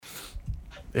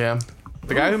Yeah.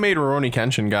 The guy who made Rurouni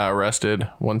Kenshin got arrested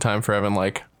one time for having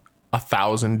like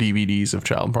 1,000 DVDs of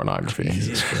child pornography.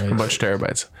 A bunch of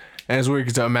terabytes. And it's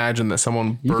weird to imagine that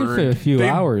someone You could fit a few they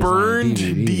hours on a burned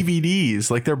DVD. DVDs.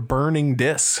 Like they're burning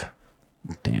discs.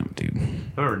 Damn, dude.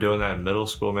 I remember doing that in middle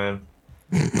school, man.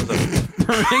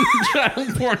 Burning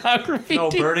child pornography. No,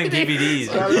 burning DVDs.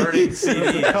 Burning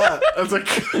CDs. That's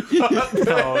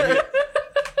a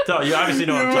No, you obviously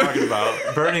know what I'm talking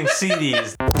about. Burning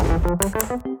CDs.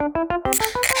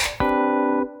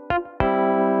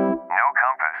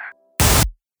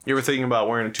 You ever thinking about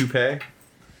wearing a toupee?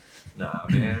 Nah,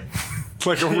 man.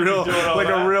 Like a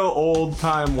real old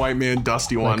time white man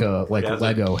dusty one. Like Yeah,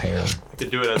 Lego hair, I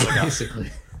could do it as basically.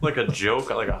 like a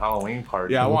joke at like a Halloween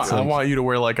party. Yeah, I want you to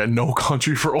wear like a No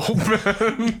Country for Old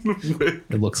Men.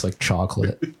 It looks like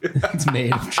chocolate. It's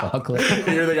made of chocolate.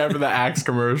 You're the guy for the Axe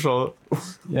commercial.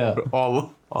 Yeah. All the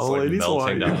It's like ladies melting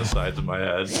want down you. the sides of my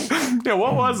head. Yeah,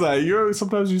 what was that?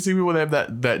 Sometimes you see people that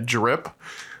have that drip,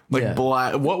 like Yeah.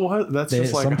 black. What was that's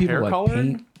just like Some a people hair like color.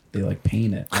 paint. They like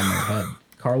paint it on their head.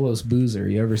 Carlos Boozer.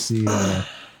 You ever see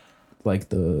like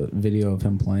the video of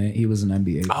him playing? He was an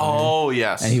NBA player. Oh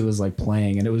yes. And he was like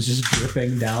playing, and it was just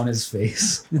dripping down his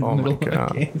face in the Oh my middle of God.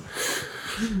 the game.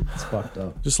 It's fucked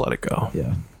up. Just let it go.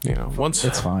 Yeah, You know, once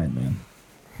it's fine, man.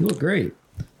 You look great.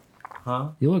 Huh?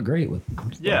 You look great with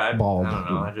Yeah, I bald, don't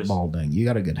know, I just- balding. You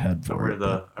got a good head I for wear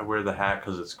it. I wear the hat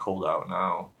because it's cold out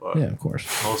now, but yeah, of course.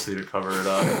 mostly to cover it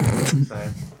up. You know what I'm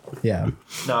saying? Yeah,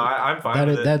 No, I'm fine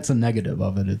with it. that's a negative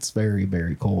of it. It's very,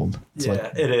 very cold. It's Yeah,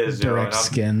 like it is. you know, direct and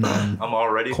skin and I'm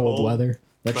already cold weather.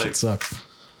 That Like- shit sucks.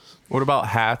 What about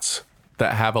hats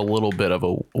that have a little bit of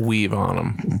a weave on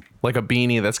them, like a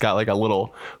beanie that's got like a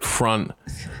little front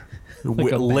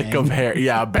Like a lick bang. of hair?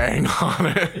 Yeah, bang on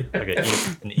it. Like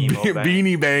an emo bang.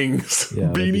 Beanie bangs. Yeah,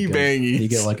 that'd be Beanie good. bangies. You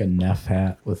get like a Neff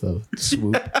hat with a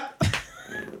swoop.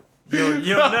 You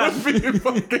know, That'd be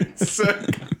fucking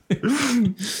sick.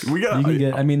 We got You can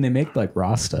get. I mean, they make like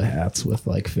Rasta hats with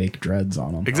like fake dreads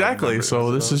on them. exactly.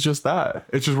 So this is just that.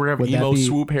 It's just we're gonna have Would that emo be,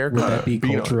 swoop haircut. would that be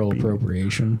Beano- cultural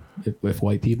appropriation if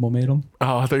white people made them?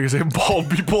 Oh, I thought you were saying bald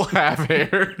people have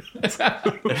hair.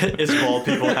 it's bald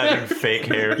people having fake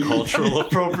hair, cultural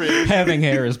appropriation. Having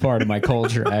hair is part of my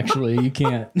culture. Actually, you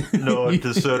can't. No,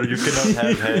 sir, you cannot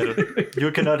have hair.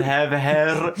 You cannot have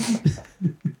hair.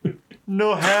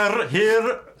 No hair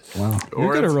here. Wow, Or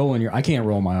you're good at it's- rolling your. I can't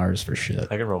roll my R's for shit.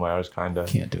 I can roll my R's, kinda.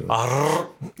 Can't do it.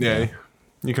 Yeah.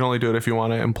 You can only do it if you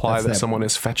want to imply That's that that- someone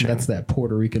is fetching. That's that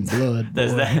Puerto Rican blood.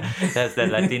 That's boy. that's the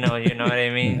Latino, you know what I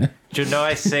mean? You know,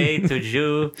 I say to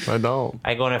you, I don't.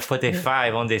 I'm gonna put a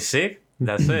 5 on the 6.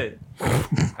 That's it.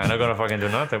 I'm not gonna fucking do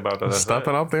nothing about that. That's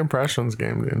Stepping it. up the impressions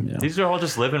game, dude. Yeah. These are all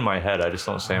just live in my head. I just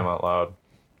don't say them out loud.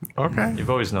 Okay. You've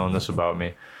always known this about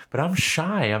me. But I'm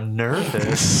shy. I'm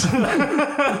nervous.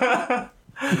 I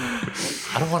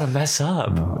don't want to mess up.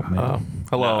 Oh, man.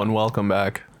 Hello and welcome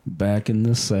back. Back in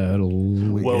the saddle.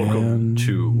 Welcome again.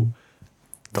 to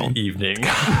the evening.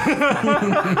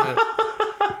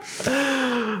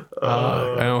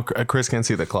 I know Chris can't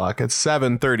see the clock. It's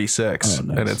 7:36, Oh,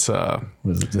 nice. and it's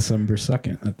Was it December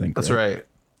 2nd? I think that's right.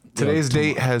 Today's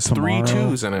date has three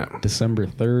tomorrow- 2s in it. December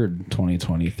 3rd,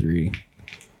 2023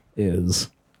 is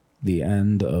the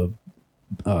end of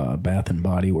Bath and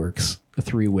Body Works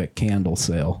 3-wick candle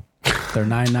sale. They're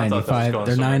that was $9.95. going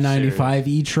They're somewhere $9.95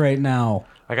 each right now.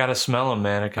 I gotta smell them,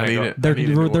 man. I need it. They're I need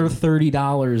to do they're one.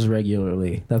 $30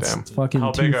 regularly. That's Damn. fucking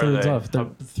How big are 2/3 they? off. They're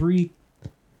three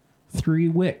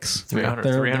wicks. 300,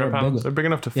 They're 300 big- pounds. They're big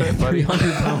enough to Yeah, fit, buddy.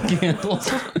 300-pound candles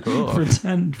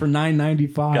for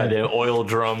 $9.95. Got an oil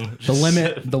drum. The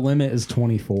limit is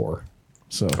 24.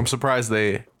 So I'm surprised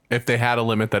if they had a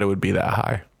limit that it would be that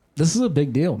high. this is a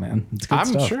big deal, man. It's good I'm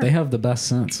stuff. sure. They have the best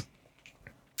sense.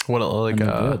 What like And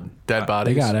they're good. dead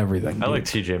bodies? They got everything. I dude. like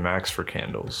TJ Maxx for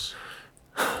candles.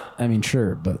 I mean,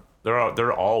 sure, but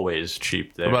They're always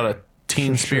cheap there. What about a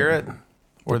Teen Spirit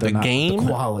or they're the not Game? the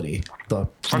quality.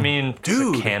 I mean,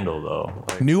 Dude. it's a candle though.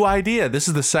 Like, New idea. This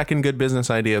is the second good business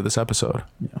idea of this episode.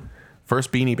 Yeah.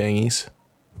 First, beanie bangies.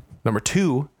 Number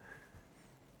 2,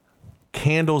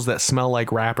 candles that smell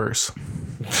like rappers.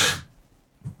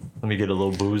 let me get a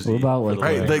little boozy. What about, for like, the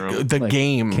Right, living the, room. the Like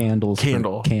game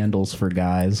candles for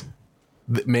guys.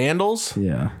 The Mandels.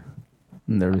 Yeah.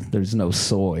 And there's no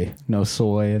soy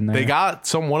in there. They got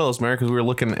one of those, man, because we were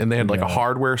looking and they had like a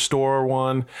hardware store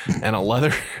one and a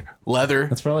leather.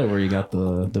 That's probably where you got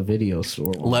the video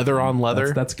store. one. Leather on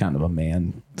leather. That's kind of a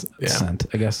man scent,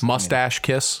 I guess. Mustache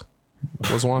Kiss.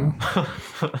 was one.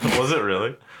 Was it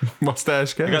really?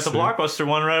 Mustache Gas. You got the Blockbuster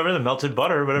one right over there, the melted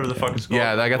butter, whatever the fuck it's called.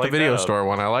 Yeah, I got Light the video that up. store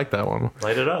one. I like that one.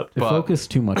 Light it up. It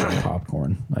focused too much on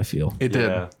popcorn, I feel. It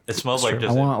Yeah. did. It smells like I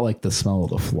just. want like the smell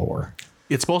of the floor.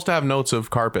 It's supposed to have notes of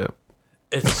carpet.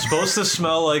 It's supposed to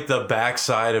smell like the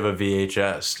backside of a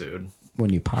VHS, dude.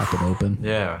 When you pop it open.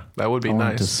 Yeah. That would be I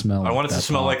want it to nice. smell. I want it to that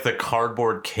smell pop. like the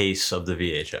cardboard case of the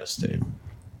VHS, dude.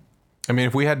 I mean,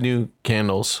 if we had new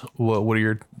candles, what are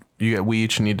your? We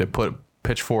each need to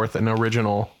pitch forth an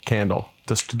original candle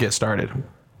just to get started.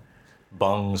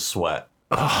 Bung sweat.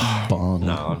 bong.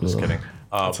 No, I'm just kidding.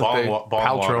 what Bong, they- bong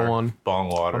Paltrow water. one. Bong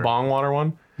water. Bong water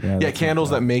one. Yeah, Yeah, that's candles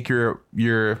what that make your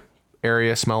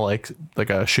area smell like a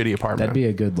shitty apartment. That'd be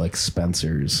a good like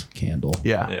Spencer's candle.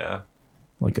 yeah. Yeah.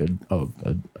 Like a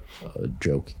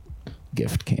joke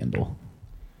gift candle.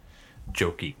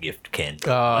 Jokey gift candle.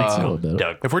 That's a little bit.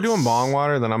 Doug. If we're doing bong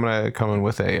water, then I'm gonna come in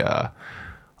with a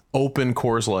open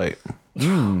Coors Light.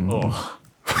 Oh,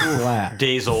 Flat.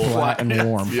 days old. Flat and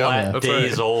warm. Yeah. Flat That's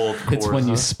days right. old. It's when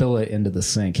you Coors. spill it into the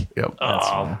sink. Yep.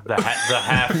 Oh, the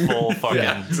half full fucking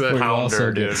Yeah, exactly. Where you also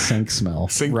pounder, get dude. sink smell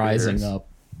Sink rising beers. up.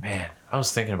 Man, I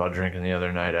was thinking about drinking the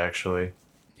other night, actually.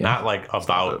 Yeah. Not like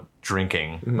about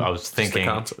drinking. I was Just the thinking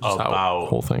concept, just how- about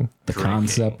whole thing. The drinking.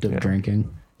 concept of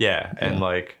drinking. Yeah, and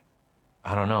like,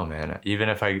 I don't know, man. Even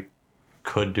if I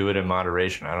could do it in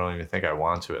moderation, I don't even think I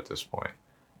want to at this point.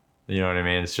 You know what I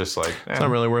mean? It's just like, It's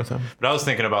not really worth it. But I was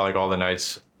thinking about like all the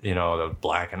nights, you know, the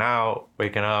blacking out,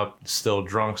 waking up, still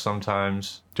drunk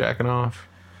sometimes. Jacking off.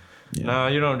 No,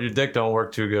 you don't. Your dick don't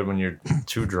work too good when you're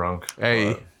too drunk.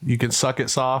 Hey, you can suck it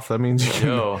soft. That means you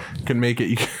Yo. can make it.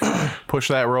 You can push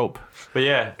that rope. But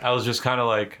yeah, I was just kind of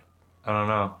like, I don't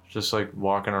know, just like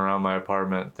walking around my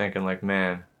apartment thinking like,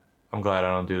 man, I'm glad I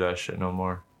don't do that shit no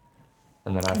more.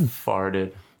 And then I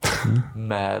farted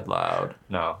mad loud.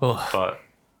 No,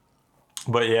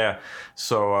 but yeah,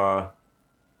 so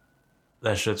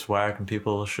that shit's whack and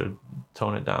people should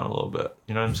tone it down a little bit.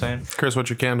 You know what I'm saying? Chris, what's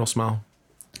your candle smell?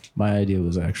 My idea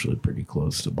was actually pretty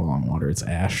close to bong water. It's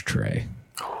ashtray.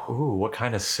 Ooh, what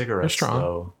kind of cigarettes strong.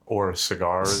 though? Or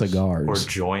cigars? Cigars. Or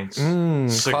joints? classier.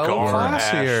 Cigar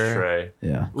ashtray.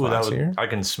 Yeah. Ooh, that Classier. would, I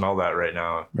can smell that right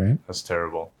now. Right? That's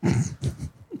terrible.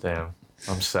 Damn.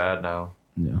 I'm sad now.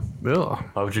 Yeah. Ugh.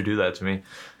 Why would you do that to me?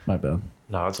 My bad.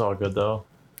 No, it's all good though.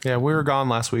 Yeah, we were gone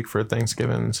last week for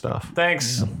Thanksgiving and stuff.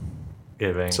 Thanks.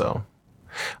 Giving. So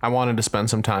I wanted to spend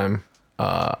some time.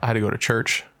 I had to go to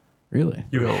church. Really?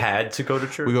 You had to go to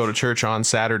church? We go to church on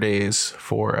Saturdays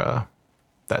for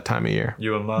that time of year.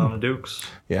 You and Mom Dukes?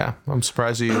 Yeah, I'm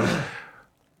surprised you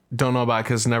don't know about it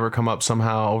because it's never come up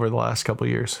somehow over the last couple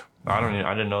of years. I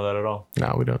didn't know that at all.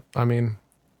 No, we don't. I mean,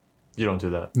 You don't do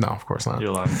that. no, of course not.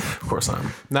 You're lying. Of course not.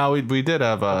 No, we did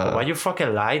have Why you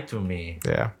fucking lied to me?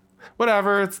 yeah,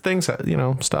 whatever. It's things,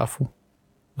 stuff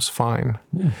was fine.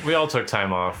 We all took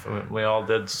time off. We all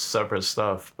did separate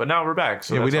stuff. But now we're back.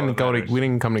 So Yeah, we that's all didn't that go to. matters. We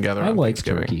didn't come together. I on like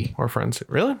Thanksgiving. turkey. Or friends.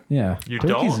 Really? Yeah. You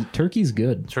turkey's, don't? Turkey's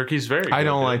good. Turkey's very good. I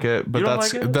don't dude. like it, but You don't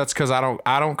that's like it? that's because I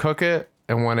don't cook it,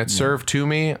 and when it's served to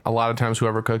me, a lot of times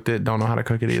whoever cooked it don't know how to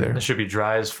cook it either. It should be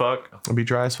dry as fuck. It'll be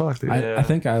dry as fuck, dude. I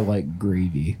think I like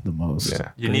gravy the most. Yeah.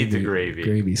 You need the gravy.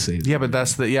 Gravy saves. Yeah, but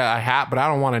that's but I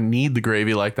don't want to need the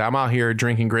gravy like that. I'm out here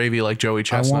drinking gravy like Joey I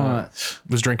Chestnut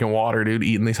was drinking water, dude,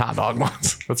 eating these hot dog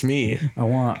buns. That's me.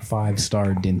 want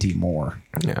 5-star Dinty Moore.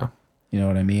 Yeah. You know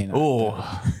what I mean?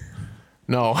 Oh.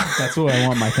 No. That's what I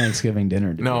want my Thanksgiving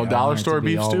dinner to No, be. I dollar want it to store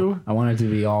be beef all- stew? I want it to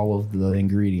be all of the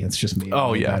ingredients just made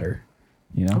way better.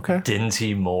 You know? Okay.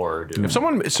 Dinty more, dude. If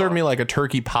someone served me like a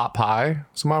turkey pot pie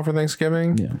somehow for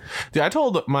Thanksgiving, Yeah. dude, I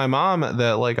told my mom that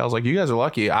I was like, you guys are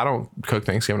lucky. I don't cook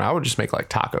Thanksgiving. I would just make like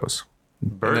tacos.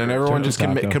 And then everyone turkey just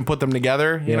taco. can put them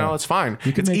together. You Yeah. know, it's fine.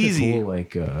 You can it's make easy. a cool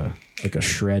like a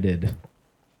shredded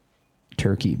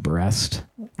turkey breast,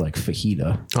 like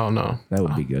fajita. Oh no, That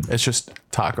would be good. it's just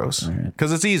tacos right.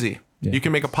 because it's easy. Yeah. You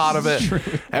can make a pot of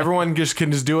it. Everyone just can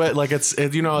do it. Like it's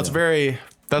very.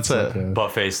 That's Like a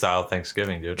Buffet style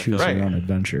Thanksgiving, dude. choose Right. your own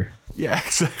adventure. Yeah,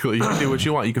 exactly. You can do what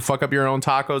you want. You can fuck up your own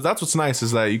tacos. That's what's nice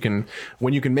is that you can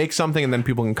make something and then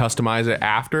people can customize it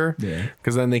after. Yeah.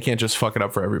 Because then they can't just fuck it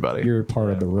up for everybody. You're part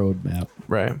of the roadmap.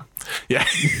 Right. Yeah.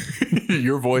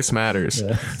 Your voice matters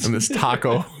in this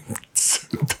taco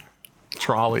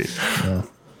trolley.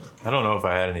 I don't know if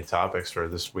I had any topics for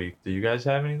this week. Do you guys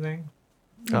have anything?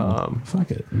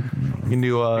 Fuck it. You can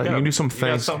do some You got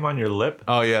things. something on your lip?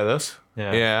 Oh yeah, this.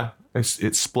 Yeah. Yeah.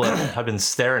 It's split. I've been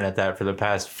staring at that for the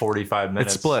past 45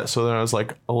 minutes. It's split. So then I was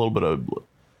like a little bit of.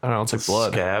 I don't know. It's like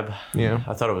blood. Scab. Yeah.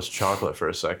 I thought it was chocolate for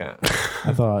a second.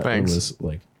 I thought Thanks. it was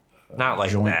like Not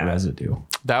like joint that. residue.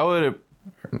 That would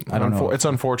I don't know. It's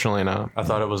unfortunately not. I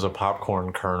thought it was a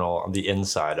popcorn kernel on the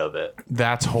inside of it.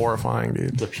 That's horrifying,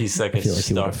 dude. The piece that I gets feel like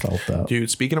you would stuck. have felt that. Dude,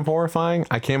 speaking of horrifying,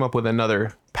 I came up with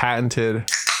another patented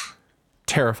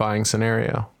terrifying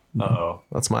scenario. Uh-oh.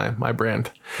 That's my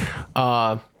brand.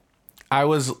 I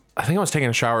think I was taking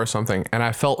a shower or something, and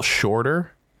I felt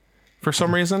shorter for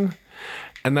some reason.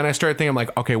 And then I started thinking,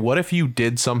 like, okay, what if you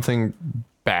did something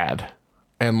bad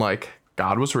and like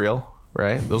God was real,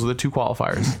 right? Those are the two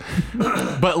qualifiers.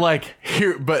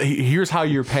 but here's how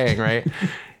you're paying, right?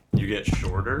 You get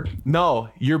shorter? No,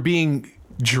 you're being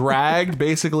dragged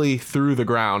basically through the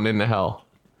ground into hell.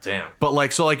 Damn. But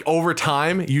like, so like over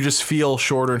time, you just feel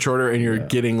shorter and shorter, and you're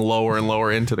getting lower and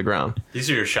lower into the ground. These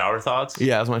are your shower thoughts?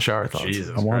 Yeah, that's my shower thoughts. Jesus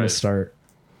I want to Christ. start.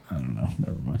 I don't know.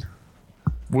 Never mind.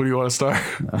 What do you want to start?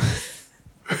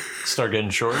 Start getting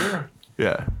shorter?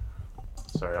 Yeah.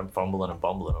 Sorry, I'm fumbling and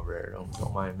bumbling over here.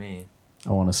 Don't mind me.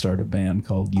 I want to start a band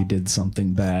called "You Did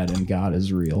Something Bad and God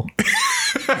Is Real."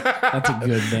 That's a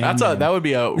good band.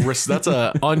 That's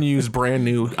a unused brand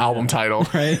new album title.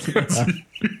 right.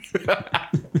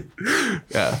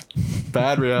 Yeah.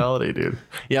 Bad reality, dude.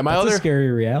 Yeah, my That's a other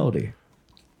scary reality.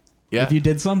 yeah, If you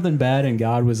did something bad and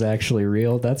God was actually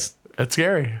real, that's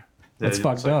scary. That's It's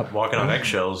fucked like up. Walking on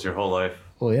eggshells your whole life.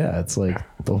 well, yeah. It's like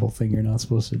the whole thing you're not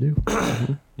supposed to do.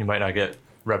 You might not get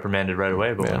reprimanded right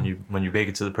away, but Yeah. when you make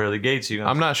it to the pearly gates,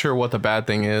 I'm not sure what the bad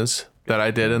thing is that I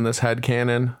did in this head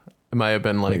canon. It might have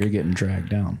been Like you're like getting dragged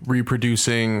down.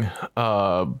 reproducing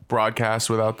broadcasts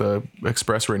without the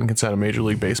express written consent of Major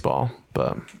League Baseball,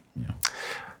 but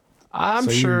I'm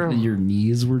So sure your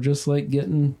knees were just like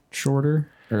getting shorter,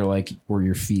 or like were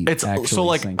your feet? it's actually so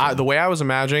like sinking? the way I was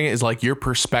imagining it is like your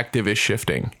perspective is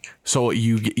shifting, so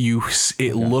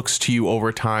it looks to you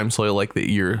over time slowly like that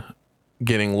you're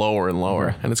getting lower and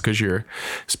lower, and it's because you're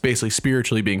basically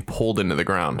spiritually being pulled into the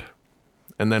ground,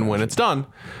 and then when it's done,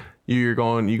 you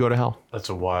go to hell. That's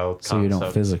a wild so you concept.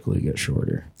 don't physically get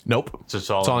shorter. Nope, It's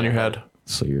all it's all in your head.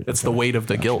 So you're. It's the weight of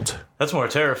the guilt. That's more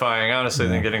terrifying, honestly,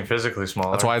 than getting physically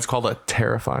smaller. That's why it's called a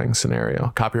terrifying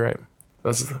scenario. Copyright.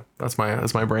 That's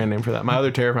my brand name for that. My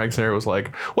other terrifying scenario was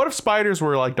like, what if spiders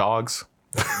were like dogs?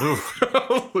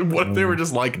 What if they were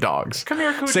just like dogs? Come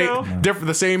here, Cujo.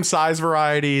 The same size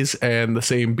varieties and the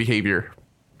same behavior.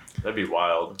 That'd be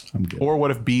wild. I'm good. Or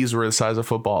what if bees were the size of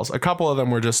footballs? A couple of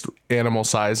them were just animal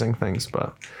sizing things,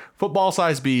 but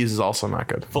football-sized bees is also not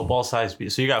good. Football sized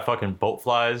bees. So you got fucking boat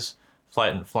flies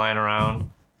flying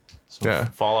around. Some Yeah.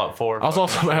 Fallout 4. I was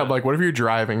also like, what if you're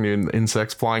driving, dude?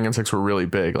 Flying insects were really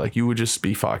big. Like, you would just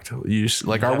be fucked. You just,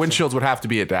 like, our windshields would have to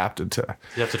be adapted to.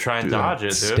 You have to try and dodge it,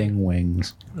 dude. Sting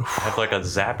wings. Have like a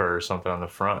zapper or something on the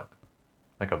front,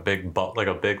 like a big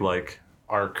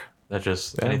arc that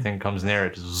just anything comes near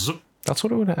it, just zoop. That's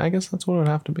what it would. I guess that's what it would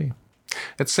have to be.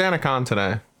 It's SantaCon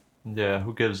today. Yeah,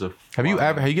 who gives a? Have you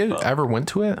ever went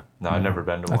to it? No, I've never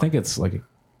been to one. I think it's like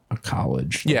a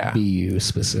college. Yeah. BU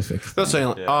specific. That's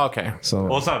saying. Yeah. Oh, okay. So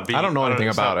well, it's not. I don't know anything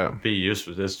it's about not it.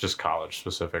 BU, it's just college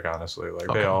specific. Honestly, like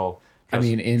Okay. they all. I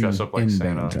mean, dress up like in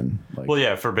Santa. Binghamton, like, Well,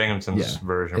 yeah, for Binghamton's Yeah,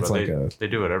 version, it's but like they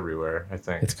do it everywhere. I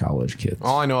think. it's college kids.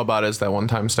 All I know about it is that one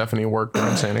time Stephanie worked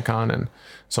during SantaCon and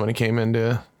somebody came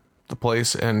into the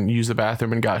place and used the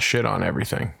bathroom and got shit on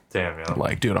everything. Damn, yeah.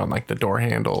 Like, dude, on like the door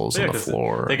handles Yeah, and the 'cause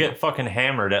floor. They get fucking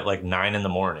hammered at like 9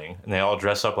 a.m, and they all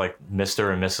dress up like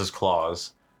Mr. and Mrs.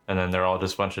 Claus, and then they're all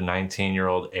just a bunch of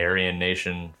 19-year-old Aryan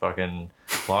Nation fucking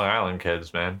Long Island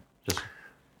kids, man. Just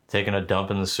taking a dump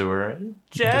in the sewer.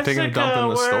 Jessica, taking a dump in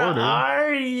the where store, dude.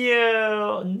 are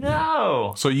you?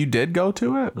 No. So you did go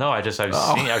to it? No,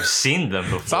 I've seen them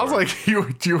before. Sounds like you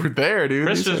were there, dude.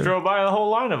 Chris You just said- drove by a whole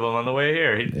line of them on the way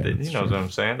here. He that's knows what I'm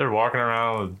saying. They're walking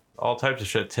around with all types of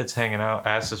shit, tits hanging out,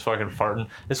 asses fucking farting.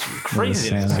 It's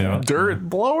craziness, Santa you know. hat. dirt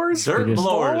blowers. Dirt just-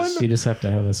 blowers. You just have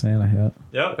to have a Santa hat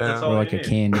Yep, that's Yeah. all or you like a need.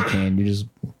 candy cane. You just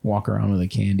walk around with a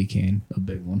candy cane, a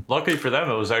big one. Luckily for them,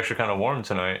 it was actually kind of warm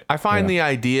tonight. I find the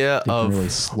idea You of can really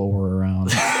slow her around.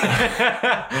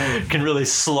 Can really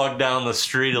slug down the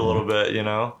street a little bit, you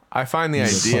know. I find the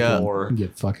idea. Or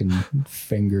Get fucking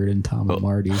fingered in Tom and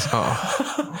Marty's.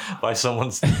 by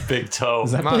someone's big toe.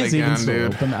 Is that Not place even again, still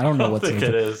dude. open? I don't know I what's think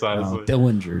open. it is, honestly.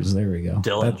 Dillinger's. There we go.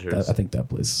 Dillinger's. I think that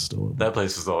place is still open. That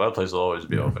place will always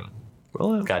be open.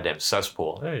 Well, Goddamn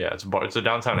cesspool. Yeah, it's a bar. It's a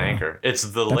downtown anchor. It's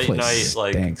the That late night place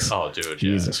like. stinks. Oh, dude.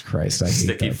 Jesus Christ! I hate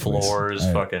Sticky that place. floors,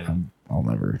 fucking- I'll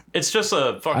never. Yeah. It's just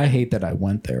a fucking. I hate that I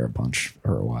went there a bunch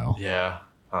for a while. Yeah.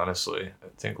 honestly. I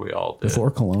think we all did. Before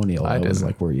Colonial, I that was didn't.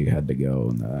 like where you had to go,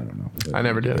 and I don't know. I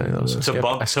never did any of those.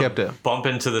 I skipped it. Bump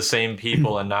into the same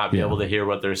people and not be Yeah. able to hear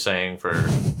what they're saying for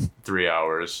 3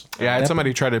 hours. Yeah, I had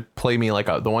somebody try to play me like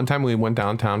the one time we went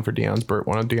downtown for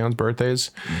one of Dion's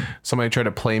birthdays. Somebody tried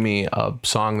to play me a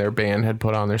song their band had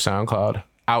put on their SoundCloud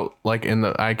out like in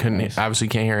the. I couldn't obviously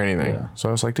can't hear anything, Yeah. so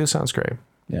I was like, "This sounds great."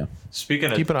 Yeah.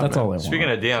 Speaking of Keep it up. That's man. all I want. Speaking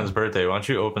of Dion's birthday, why don't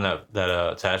you open that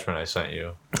attachment I sent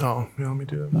you, Oh, yeah, let me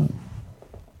do it. and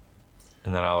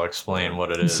then I'll explain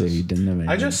what it is. So you didn't have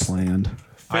anything just- planned.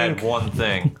 I had one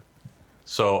thing.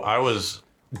 So I was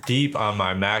deep on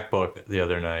my MacBook the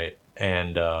other night,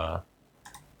 and I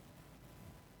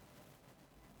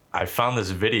found this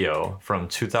video from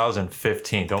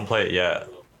 2015. Don't play it yet.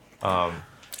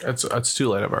 It's too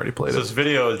late. I've already played So it. this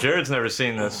video, Jared's never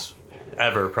seen this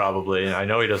ever, probably. And I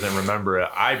know he doesn't remember it.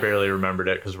 I barely remembered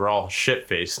it because we're all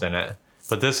shit-faced in it.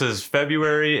 But this is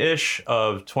February-ish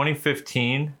of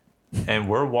 2015, and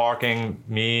we're walking,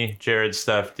 me, Jared,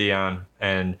 Steph, Dion,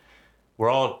 and we're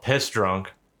all piss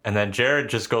drunk. And then Jared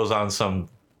just goes on some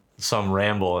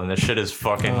ramble, and this shit is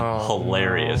fucking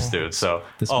hilarious, dude. So,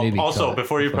 This may be also, cut,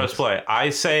 before you press folks. play, I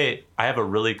say I have a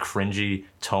really cringy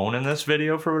tone in this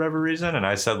video for whatever reason, and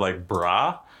I said like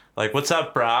brah, like what's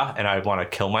up brah, and I want to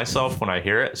kill myself when I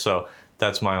hear it. So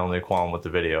that's my only qualm with the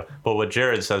video. But what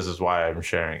Jared says is why I'm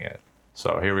sharing it.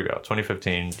 So here we go.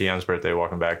 2015, Dion's birthday,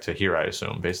 walking back to here, I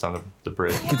assume, based on the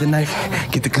bridge. Get the knife.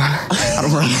 Get the gun. I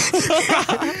don't run.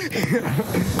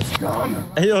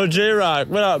 Hey, yo, J-Rock,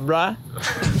 what up, bruh?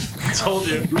 Told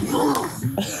you.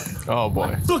 Oh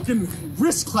boy. Fucking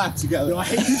wrist clap together. You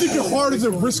think you're harder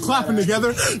than wrist clapping together?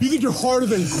 You think you're harder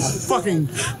than fucking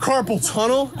carpal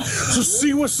tunnel? So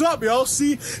see what's up, yo.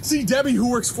 See Debbie, who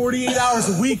works 48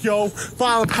 hours a week, yo,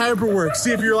 filing paperwork.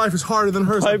 See if your life is harder than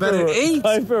hers. I bet it ain't.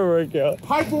 Paperwork, yo.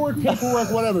 Paperwork,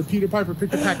 whatever. Peter Piper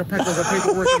picked a pack of pencils and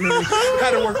paperwork and then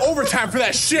had to work overtime for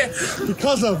that shit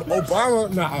because of Obama.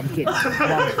 Nah, I'm kidding.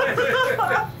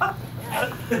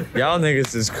 Y'all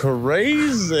niggas is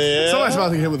crazy. Somebody's about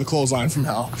to get hit with a clothesline from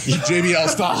hell. JBL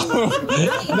style.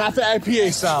 Not the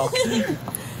IPA style.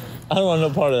 I don't want no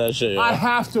part of that shit, yo. I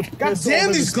have to. God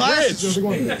damn these glasses. Do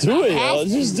it, yo.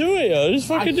 Just do it, yo. Just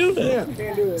fucking do it.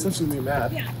 Can't do it. Essentially me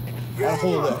mad. Gotta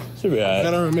hold it. Should be alright.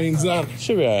 Gotta remain zen.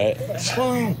 Should be alright.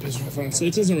 Oh, piss my friend. So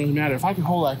it doesn't really matter. If I can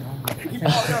hold that.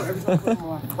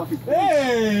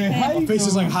 My face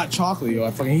is like hot chocolate, yo.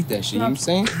 I fucking hate that shit. You know what I'm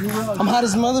saying? I'm hot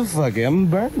as a motherfucker. I'm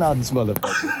burning out this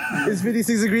motherfucker. It's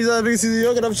 56 degrees out, 56 New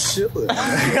York, and I'm chilling.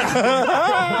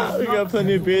 We got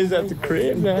plenty of beers at the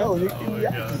crib, man.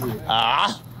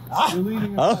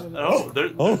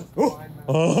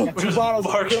 Two bottles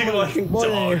barking like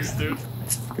dogs, dude.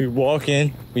 We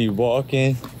walking, we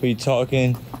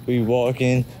talking, we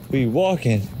walking,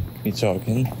 we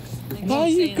talking. How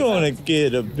you gonna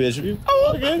get a bitch?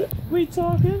 We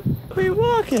talking,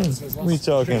 we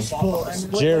talking.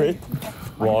 Jared,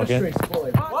 walking.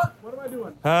 What am I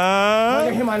doing? Huh?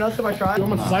 Hit my nuts to my try. I'm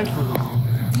gonna fight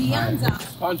for Dion's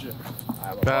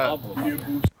out.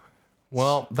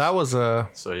 Well, that was a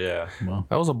So yeah,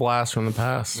 blast from the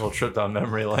past. little trip down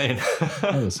memory lane.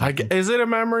 Is it a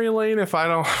memory lane if I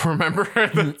don't remember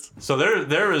it? So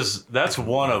that's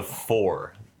one of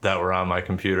 4 that were on my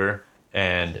computer,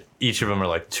 and each of them are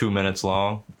like 2 minutes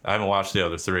long. I haven't watched the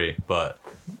other 3, but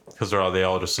because they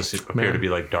all just appear to be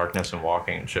like darkness and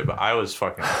walking and shit. But I was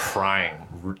fucking crying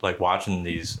like watching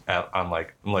these. I'm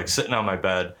like sitting on my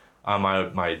bed on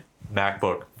my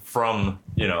MacBook from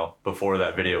before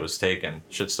that video was taken.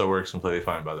 Shit still works completely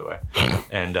fine, by the way.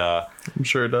 And I'm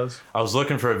sure it does. I was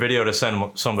looking for a video to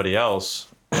send somebody else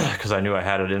because I knew I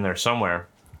had it in there somewhere.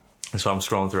 And so I'm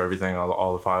scrolling through everything,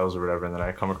 all the files or whatever, and then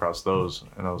I come across those,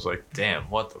 and I was like, damn,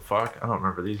 what the fuck? I don't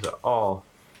remember these at all.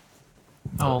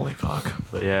 Holy fuck.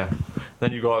 But yeah.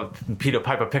 Then you go out, Peter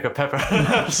Piper, pick a pepper,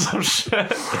 some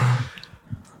shit.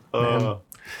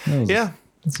 Yeah,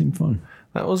 That seemed fun.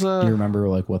 that was Do you remember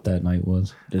like what that night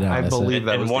was? Did I miss it? believe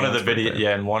that In was one of the Dion's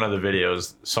birthday. in one of the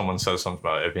videos, someone says something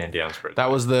about it being Dion's birthday.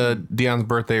 That was the Dion's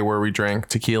birthday where we drank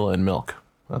tequila and milk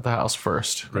at the house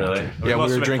first. Really? Yeah, we must were have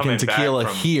been drinking coming back tequila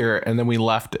from- here, and then we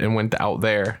left and went out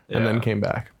there, and then Yeah. came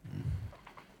back.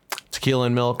 Tequila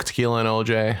and milk, tequila and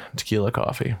OJ, tequila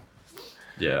coffee.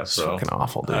 Yeah, so Fucking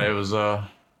awful, dude. it was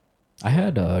I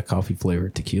had coffee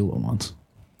flavored tequila once.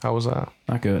 How was that?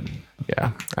 Not good.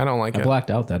 Yeah, I don't like I it.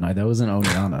 blacked out that night. That was in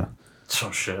Oneana.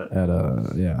 so shit. At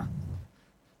yeah.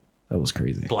 That was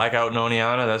crazy. Blackout in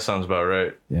Oneana, that sounds about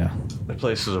right. Yeah. The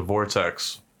place is a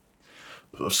vortex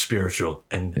of spiritual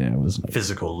and Yeah, it was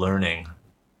physical learning.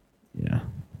 yeah.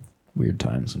 Weird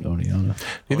times in Oneonta. Do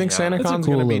you think yeah. That's a SantaCon's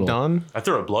cool gonna be little- done? I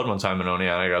threw up blood one time in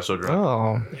Oneonta. I got so drunk.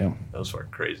 Oh, Yeah. That was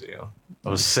fucking crazy. Yo. I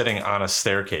was sitting on a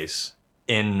staircase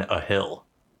in a hill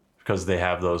because they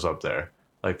have those up there.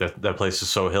 Like that place is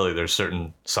so hilly. There's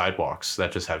certain sidewalks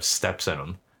that just have steps in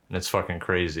them, and it's fucking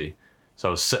crazy. So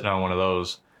I was sitting on one of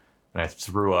those, and I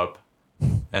threw up,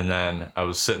 and then I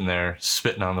was sitting there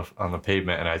spitting on the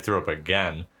pavement, and I threw up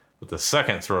again. But the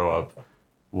second throw up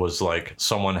was like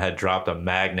someone had dropped a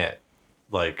magnet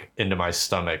like into my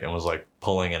stomach and was like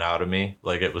pulling it out of me.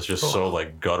 Like it was just so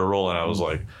like guttural, and I was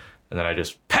like, and then I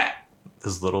just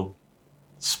this little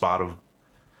spot of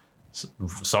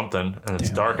something, and it's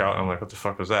dark out, and I'm like, what the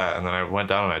fuck was that? And then I went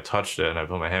down and I touched it, and I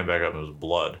put my hand back up, and it was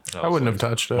blood. And I wouldn't like, have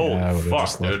touched it. Holy I would have fuck,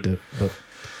 just left dude. it. But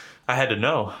I had to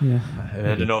know. yeah. I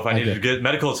had to know if I needed to get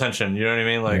medical attention. You know what I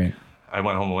mean? Like, Right. I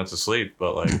went home and went to sleep,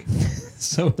 but like,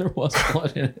 So there was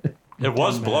blood in it. it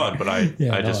was blood, but I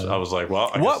no. was like,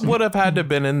 well, What guess, would have had to have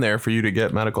been in there for you to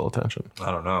get medical attention?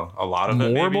 I don't know. A lot of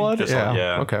it, More maybe? blood? Just Yeah. like,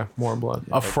 yeah. Okay, more blood.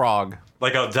 A frog.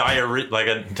 Like a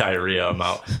diarrhea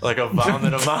amount, like a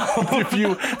vomit amount. If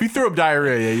you threw up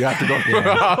diarrhea, yeah, you have to go to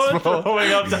the hospital.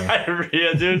 Throwing up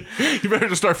diarrhea, dude. You better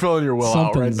just start filling your will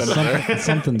out right then and there.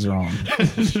 Something's wrong.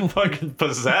 Just fucking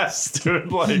possessed,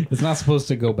 dude. Like It's not supposed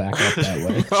to go back up that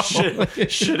way.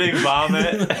 shitting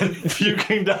vomit and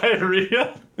puking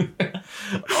diarrhea.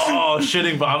 Oh,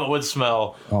 shitting vomit would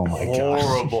smell Oh my god.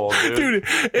 horrible, dude. Dude,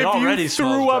 if already you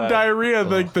smells threw up bad. diarrhea,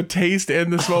 like the taste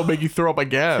and the smell make you throw up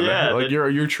again. Yeah, like it-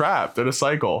 you're trapped in a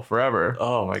cycle forever.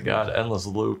 Oh my god, endless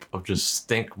loop of just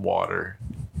stink water.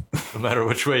 No matter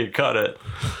which way you cut it.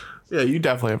 Yeah, you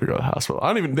definitely have to go to the hospital.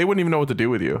 They wouldn't even know what to do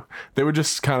with you. They would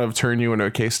just kind of turn you into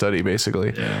a case study,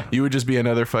 basically. Yeah. You would just be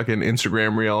another fucking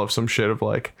Instagram reel of some shit of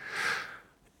like,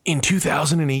 in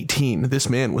 2018, this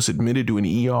man was admitted to an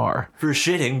ER. For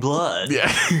shitting blood.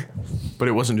 Yeah. But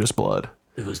it wasn't just blood.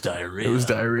 It was diarrhea. It was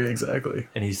diarrhea, exactly.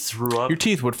 And he threw up. Your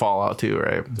teeth would fall out too,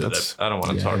 right? That's I don't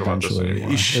want to Yeah, talk about this eventually.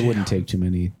 anymore. It wouldn't take too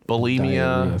many bulimia.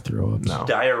 diarrhea throw-ups. No.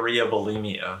 Diarrhea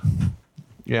bulimia.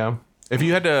 Yeah. If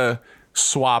you had to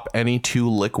swap any two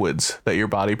liquids that your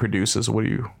body produces, what do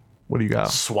you got?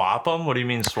 Swap them? What do you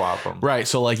mean swap them? Right.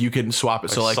 So like you can swap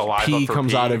it. So like saliva pee for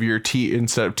comes pee? out of your tea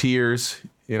instead of tears,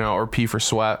 or pee for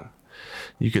sweat.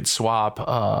 You could swap.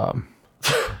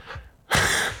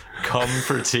 Cum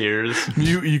for tears.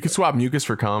 You could swap mucus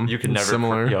for cum. You can It's never.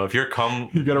 similar. Yo, if your cum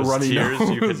got a was runny tears,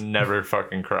 you nose. could never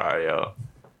fucking cry, yo.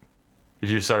 If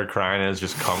you started crying, it's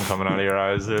just cum coming out of your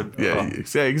eyes, dude. Yeah,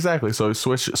 yeah, exactly. So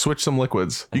switch some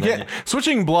liquids. You then can't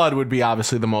switching blood would be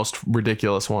obviously the most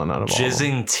ridiculous one out of all.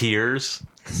 Jizzing tears.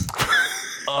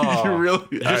 Oh, You really?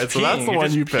 you're All just right, so that's peeing, the you're one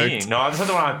just you picked. peeing. No, that's not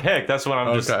the one I picked. That's the one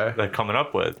I'm just Okay. like coming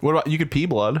up with. What about you could pee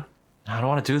blood? I don't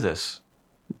want to do this.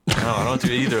 No, I don't want to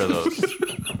do either of those.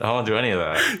 I don't want to do any of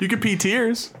that. You could pee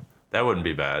tears. That wouldn't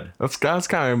be bad. That's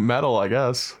kind of metal, I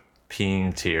guess.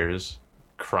 Peeing tears,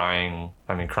 crying.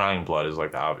 I mean, crying blood is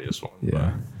like the obvious one.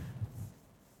 Yeah.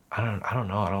 but I don't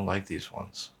know. I don't like these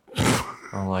ones. I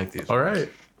don't like these. All ones. right.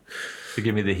 They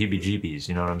give me the heebie-jeebies.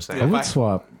 You know what I'm saying? I would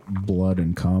swap blood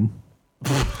and cum.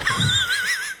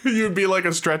 You'd be like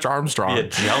a Stretch Armstrong. Be a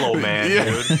Jello man,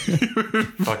 dude.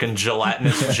 Fucking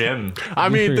gelatinous Jim. I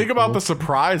mean, pretty think about cool. the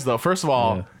surprise, though. First of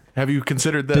all, Yeah. have you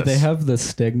considered this? Did they have the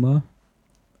stigma?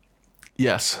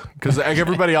 Yes, because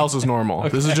everybody else is normal.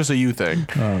 This is just a you thing.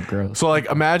 Oh, gross. So, like,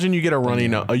 imagine you get a runny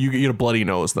nose. You get a bloody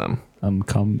nose. Then I'm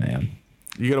cum man.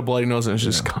 you get a bloody nose, and it's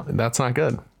just that's not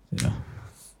good. Yeah.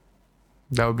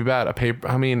 That would be bad. A paper.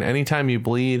 I mean, anytime you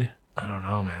bleed, I don't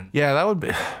know, man. yeah, that would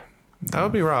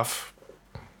be rough.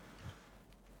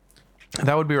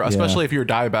 That would be rough, especially if you're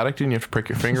diabetic, dude. And you have to prick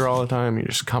your finger all the time. You're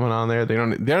just coming on there. They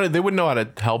wouldn't know how to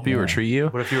help you or treat you.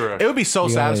 What if you were It would be so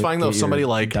You gotta satisfying though. get If somebody your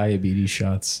like diabetes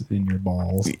shots in your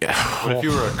balls. what if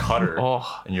you were a cutter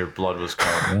Oh. and your blood was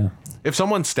cum? Yeah. if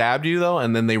someone stabbed you though,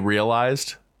 and then they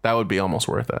realized, that would be almost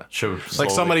worth it. Should Like slowly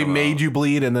somebody come made out. you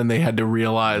bleed, and then they had to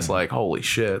realize, like, holy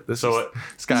shit, this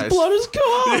guy's Blood is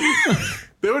cum.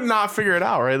 They would not figure it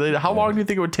out, right? How long do you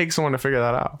think it would take someone to figure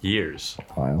that out? years.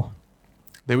 While.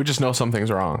 They would just know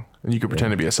something's wrong, and you could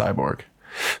pretend to be a cyborg.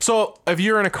 So if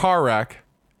you're in a car wreck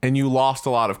and you lost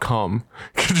a lot of cum,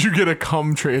 could you get a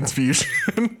cum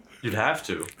transfusion? You'd have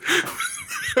to.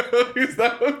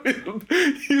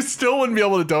 You still wouldn't be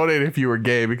able to donate if you were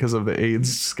gay because of the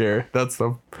AIDS scare. That's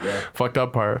the fucked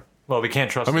up part. Well, we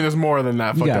can't trust. I mean, there's more than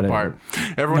that fucked up gotta- part.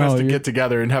 Everyone No, has to you're- get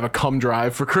together and have a cum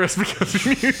drive for Chris because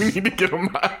you need to get him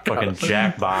back. fucking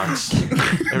Jack box.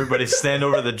 Everybody stand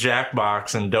over the Jack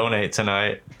box and donate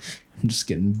tonight. I'm just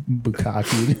getting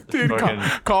bukkakied. Dude, Fucking-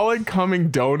 calling coming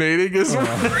donating is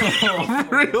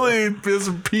really is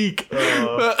a peak.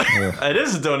 It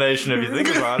is a donation if you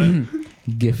think about it.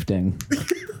 Gifting.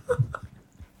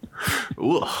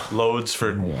 Loads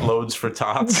for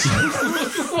tots.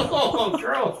 Oh,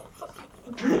 gross.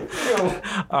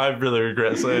 I really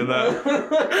regret saying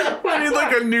that. I need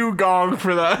like a new gong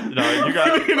for that. No, you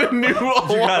got I need a new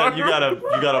alarm. you gotta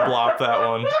blop that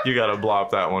one. You gotta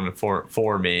blop that one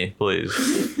for me, please.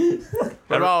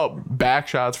 What about back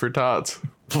shots for tots?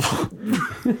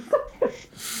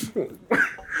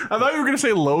 I thought you were gonna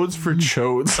say loads for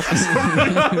chodes.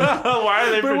 Why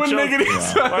are they But it for wouldn't make chodes? any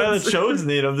sense. Why do the chodes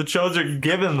need them? The chodes are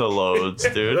given the loads,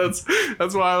 dude.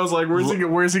 That's why I was like,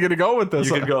 where's he gonna go with this?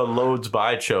 You could go loads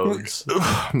by chodes.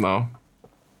 No.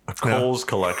 A Kohl's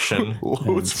collection.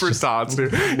 Loads for tots,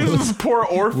 dude. This is poor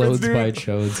orphans, Loads dude. by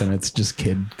chodes, and it's just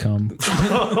kid cum.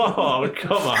 Oh,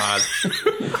 come on.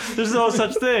 There's no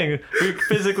such thing. We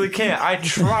physically can't. I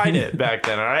tried it back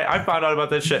then, all right? I found out about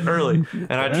that shit early,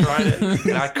 and I tried it,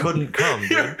 and I couldn't come,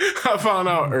 dude. I found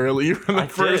out early from the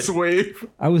first did. wave.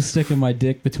 I was sticking my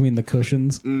dick between the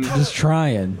cushions, just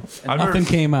trying. And remember- nothing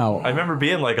came out. I remember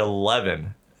being like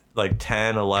 11, like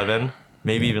 10, 11,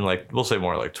 maybe even like, we'll say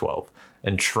more like 12.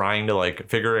 And trying to like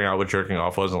figuring out what jerking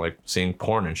off was and like seeing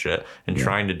porn and shit and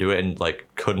trying to do it and like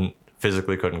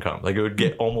physically couldn't come. Like it would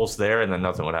get almost there and then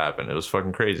nothing would happen. It was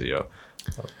fucking crazy, yo.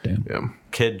 Damn. Yeah.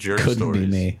 Kid jerk Couldn't stories. be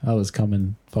me. I was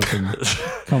coming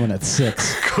at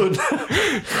 6.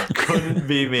 Couldn't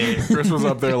be me. Chris was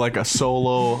up there like a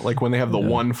solo, like when they have the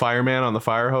one fireman on the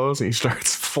fire hose and he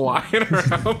starts flying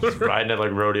around. Riding it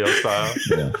like rodeo style.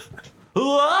 Yeah.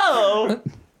 Whoa!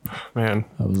 Man,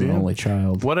 I was an only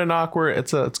child. what an awkward.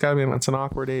 It's an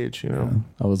awkward age, you know.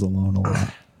 I was alone a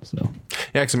lot. So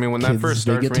Yeah, because I mean, when that kids, first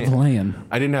they started get for to me, playing.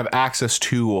 I didn't have access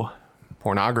to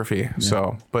pornography,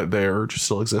 so but the urge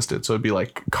still existed. So it'd be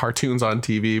like cartoons on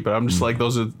TV, but I'm just like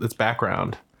it's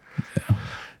background.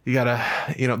 You gotta,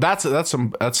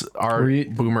 that's our Were you-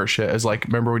 boomer shit. Is like,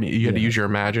 remember when you had to use your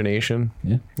imagination?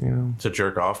 Yeah. To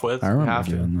jerk off with? I remember have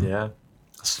to. doing that. Yeah.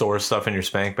 Store stuff in your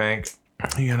spank bank.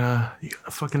 You gotta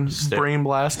fucking brain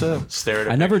blast it. Stare at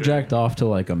a I never picture. jacked off to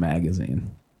like a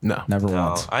magazine. No, Never No,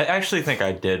 once. I actually think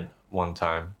I did one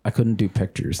time. I couldn't do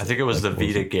pictures. I think it was the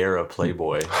Vita Guerra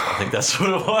Playboy. I think that's what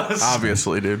it was.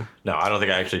 obviously, dude. No, I don't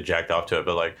think I actually jacked off to it,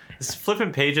 but like it's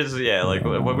flipping pages, yeah. Like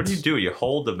what do you do? You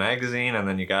hold the magazine and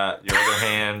then you got your other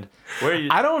hand. Where you?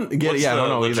 I don't get it. what's Yeah, I don't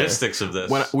the know either. logistics of this.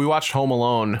 When we watched Home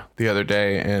Alone the other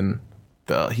day, and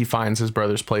he finds his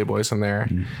brother's Playboys in there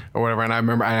or whatever, and I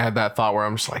remember I had that thought where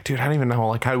I'm just like, dude, I don't even know,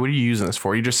 like, what are you using this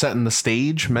for? You just setting the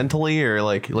stage mentally, or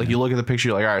like you look at the picture,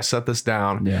 you're like, all right, set this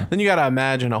down. Yeah. Then you got to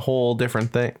imagine a whole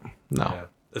different thing. No, Yeah.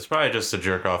 It's probably just to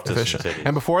jerk off to some efficient. titties.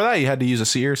 And before that, you had to use a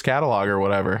Sears catalog or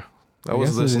whatever. That I was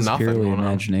guess this it is nothing purely going on.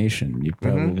 imagination. You'd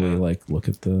probably like look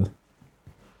at the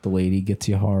lady gets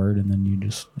you hard, and then you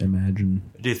just imagine.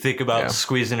 Do you think about Yeah.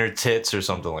 squeezing her tits or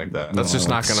something like that? That's just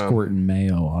not gonna. squirting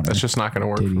mayo on That's her. just not gonna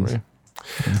work titties. for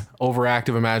me.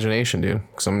 Overactive imagination, dude.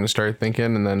 Because I'm gonna start thinking,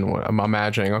 and then I'm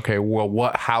imagining. Okay, well,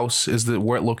 what house is the?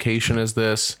 What location is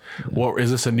this? What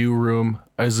is this? A new room?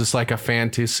 Is this like a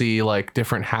fantasy, like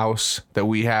different house that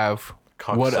we have?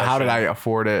 Cock What? How did I session.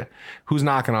 afford it? Who's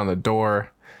knocking on the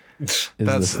door? Is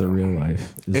that's- this the real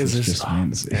life? Is this just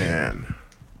fantasy? Man,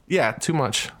 yeah, too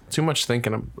much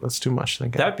thinking. That's too much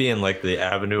thinking. That being like the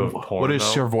avenue of porn. What does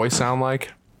though, your voice sound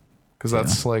like? Because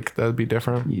that's like that'd be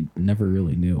different. You never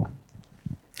really knew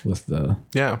with the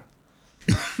Yeah.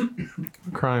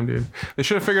 Crime, dude. They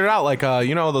should have figured it out. Like,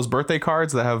 those birthday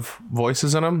cards that have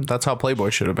voices in them? That's how Playboy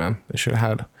should have been. They should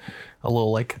have had a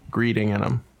little, like, greeting in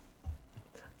them.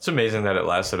 It's amazing that it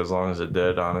lasted as long as it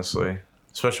did, honestly.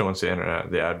 Especially once the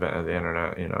advent of the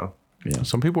internet, you know. yeah.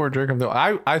 Some people are jerking.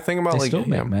 I think about, They like, still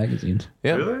make magazines.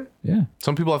 yeah. Really? Yeah.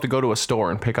 Some people have to go to a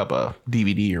store and pick up a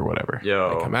DVD or whatever.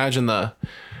 Yo. Like,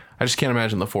 I just can't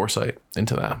imagine the foresight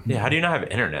into that. Yeah, how do you not have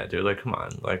internet, dude? Like, come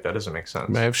on. Like, that doesn't make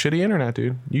sense. I have shitty internet,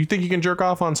 dude. You think you can jerk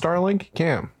off on Starlink? You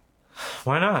can.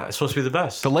 Why not? It's supposed to be the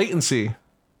best. The latency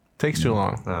takes too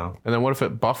long. No. And then what if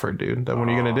it buffered, dude? Then what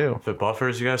are you going to do? If it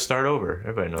buffers, you gotta start over.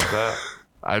 Everybody knows that.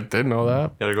 I didn't know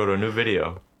that. You gotta go to a new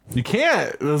video. You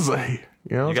can't. It was like,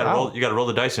 You it's gotta out. roll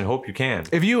the dice and hope you can.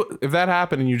 If that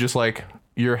happened and you just like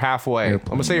you're halfway, I'm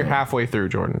gonna say you're halfway through,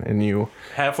 Jordan, and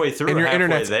Halfway through, and or your halfway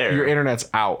internet's there, your internet's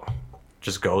out.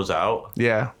 just goes out.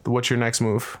 Yeah. What's your next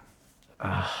move?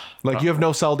 Like you have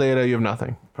no cell data, you have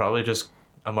nothing. Probably just.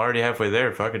 I'm already halfway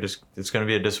there. Fuck it. It's gonna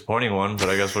be a disappointing one, but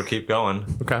I guess we'll keep going.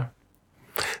 Okay.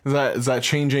 Is that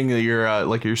changing your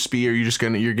like your speed, or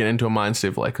you're getting into a mind state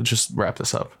of like, let's just wrap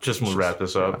this up? Just we'll wrap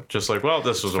this up. Just like, well,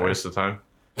 this was a waste of time.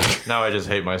 Now I just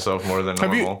hate myself more than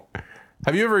normal.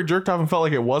 Have you ever jerked off and felt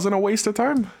like it wasn't a waste of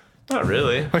time? Not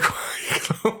really. Like,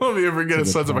 have you ever get a good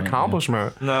sense of point,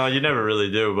 accomplishment? No, you never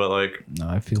really do. But like, No,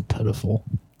 I feel pitiful.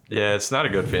 yeah, it's not a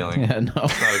good feeling. Yeah, no.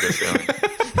 It's not a good feeling.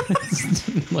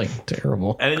 It's like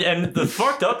terrible. And the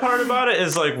fucked up part about it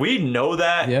is like we know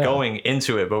that Yeah. going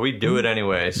into it, but we do it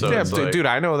anyway. So Yeah, it's like, dude,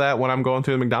 I know that when I'm going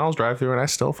through the McDonald's drive-thru, and I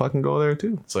still fucking go there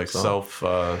too. it's like So,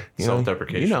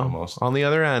 self-deprecation almost. on the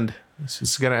other end, it's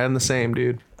just gonna end the same,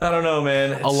 dude. I don't know,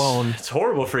 man. It's, Alone. It's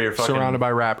horrible for your fucking Surrounded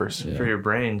by rappers. for your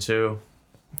brain too.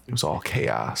 It was all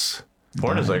chaos.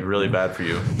 Porn is like really bad for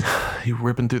you. You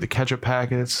ripping through the ketchup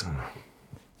packets,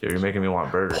 Dude, you're making me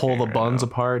want burger. pull King the right buns now.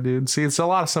 apart, dude. See, it's a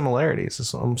lot of similarities.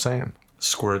 That's what I'm saying.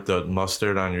 Squirt the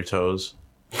mustard on your toes.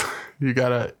 You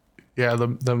gotta, yeah,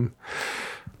 them.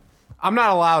 I'm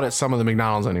not allowed at some of the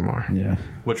McDonald's anymore. Yeah.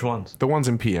 Which ones? The ones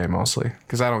in PA mostly,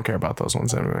 because I don't care about those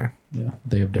ones anyway. Yeah.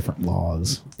 They have different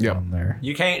laws Yep. on there.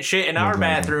 You can't shit in our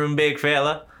bathroom, big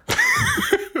fella.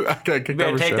 Okay, You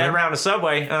better take that around the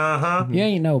subway. You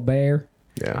ain't no bear.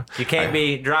 Yeah, You can't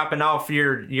be dropping off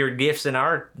your gifts in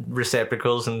our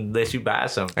receptacles unless you buy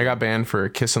some. I got banned for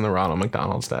kissing the Ronald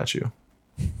McDonald statue.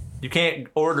 You can't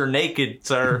order naked,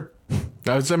 sir.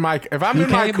 I was in my. If I'm You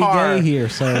in my can't be car, gay here,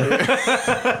 sir.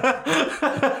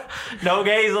 No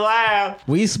gays allowed.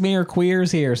 We smear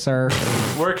queers here, sir.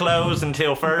 We're closed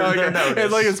until further notice.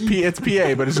 it's like it's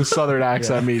PA, but it's just Southern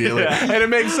accent immediately, and it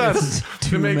makes sense.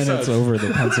 2 It makes minutes sense. over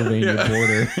the Pennsylvania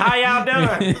border. How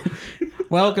y'all doing?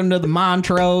 Welcome to the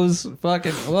Montrose.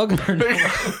 Fucking welcome.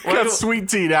 Got sweet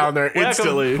tea down there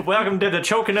instantly. Welcome to the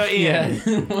Coconut Inn.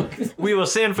 Yeah. We will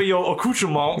send for your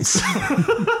accoutrements.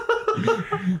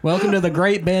 Welcome to the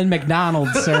Great Bend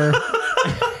McDonald's, sir.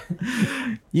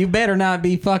 You better not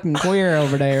be fucking queer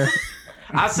over there.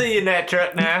 I see you in that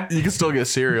truck now. You can still get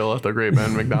cereal at the Great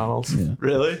Bend McDonald's.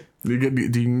 Really? You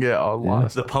can get a lot.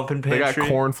 Of The pumping They got pantry?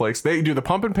 cornflakes. They do the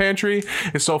pumping pantry.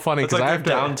 It's so funny It's because like I they're have to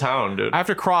downtown, dude. I have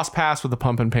to cross paths with the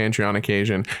pumping pantry on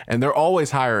occasion, and they're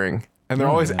always hiring. And they're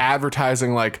always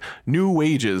advertising like new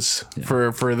wages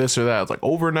for this or that. It's like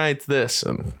overnight this,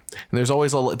 and there's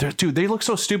always dude. They look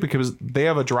so stupid because they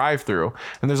have a drive-through,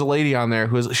 and there's a lady on there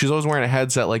she's always wearing a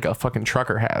headset like a fucking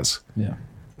trucker has Yeah.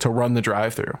 to run the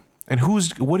drive-through. And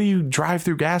what are you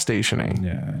drive-through gas stationing?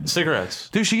 Yeah. Cigarettes.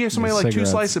 Dude, she gave somebody like 2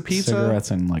 Cigarettes- slices of pizza. Cigarettes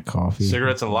and like coffee.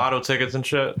 Cigarettes and lotto tickets and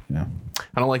shit. Yeah.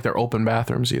 I don't like their open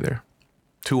bathrooms either.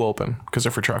 Too open because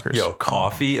they're for truckers. Yo,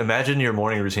 coffee. Imagine your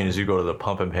morning routine is you go to the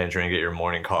pumping pantry and get your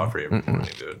morning coffee every morning,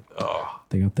 dude. Oh,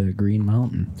 They got the Green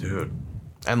Mountain. dude.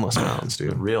 Endless mountains,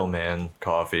 dude. Real man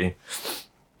coffee.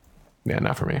 Yeah,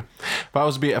 not for me. If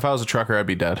I was a trucker, I'd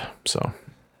be dead. So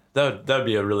That'd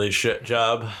be a really shit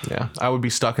job. yeah, I would be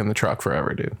stuck in the truck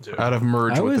forever, dude. I'd have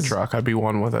merged with the truck. I'd be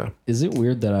one with it. Is it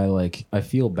weird that I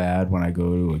feel bad when I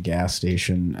go to a gas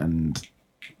station and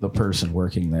the person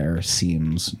working there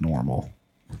seems normal?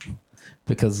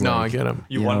 Because No, like, I get him.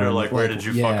 You wonder, like, where did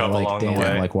you fuck up along the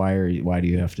way? Like, why do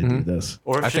you have to do this?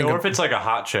 Or I if, think or if it's like a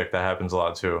hot chick, that happens a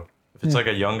lot too. If it's like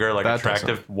a younger, like That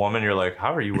attractive woman, you're like,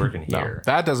 how are you working No, here?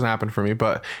 that doesn't happen for me.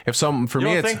 But if for You me,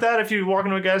 don't it's think that if you walk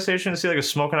into a gas station and see like a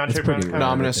smoking hot chick pretty around the rare. no. I'm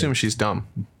counter? gonna assume she's dumb,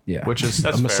 Yeah. which is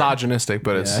That's fair. misogynistic,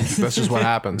 but that's just what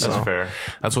happens. That's so. fair.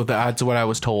 That's what I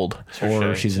was told. Or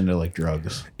Touche. she's into like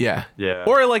drugs. Yeah. Yeah.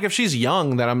 Or like if she's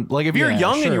young, that I'm like, if you're Yeah,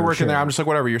 young and you're sure, working there, sure. I'm just like,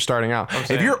 whatever, you're starting out. If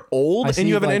saying. you're old I and see,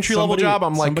 you have an like, entry level somebody- job,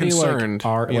 I'm like somebody, concerned.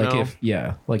 Like, you know?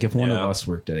 if one Yeah. of us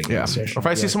worked at a gas Yeah. station, Or if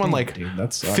I I'd be see someone "Damn, like dude,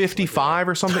 that sucks." 55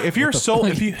 or something, if you're so,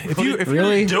 if you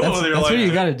Really? doing That's, with your that's what life?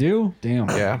 you got to do? Damn.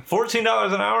 yeah.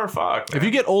 $14 an hour, fuck. If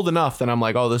you get old enough, then I'm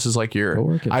like, oh, this is like Go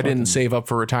work at I didn't fucking- save up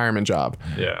for a retirement job.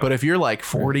 Yeah. But if you're like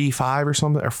 45 or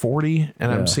something, or 40,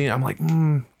 and I'm like,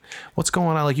 what's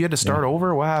going on? Like, you had to start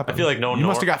over? What happened? I feel like no You one-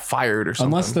 must have got fired or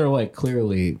something. Unless they're like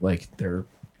clearly like they're.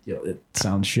 You know, it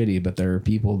sounds shitty, but there are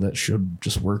people that should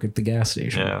just work at the gas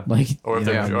station. Yeah. Like, or if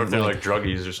you they're know, or if they're like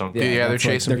druggies or something. Yeah, they're that's,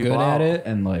 like, chasing they're people good out at it,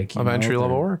 and like of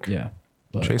entry-level work. Yeah.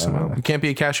 But, Chase them out. You can't be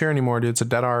a cashier anymore, dude. It's a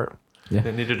dead art.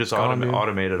 They need to just Gone, dude.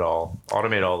 automate it all.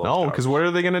 Automate all those No, jobs. because what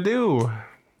are they going to do?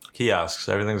 kiosks.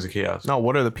 Everything's a kiosk. No,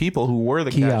 what are the people who were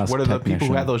the Kiosk what are the people who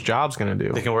technician. had those jobs going to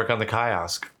do? They can work on the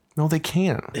kiosk. No, they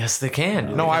can't. Yes, they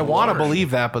can. No, I want to believe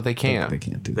that, but they can't. They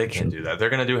can't do They that can't shit. do that. They're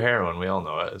gonna do heroin. We all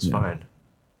know it. It's fine.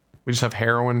 We just have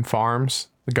heroin farms,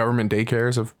 the government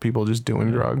daycares of people just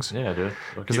doing drugs. Yeah, dude.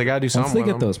 Because they got to do Once something they with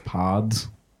get them. those pods,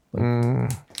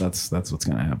 like, that's what's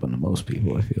gonna happen to most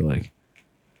people. I feel like.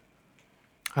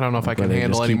 I don't know if I can they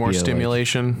handle just any keep more you, like-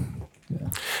 stimulation. Yeah.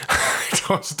 I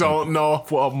just don't know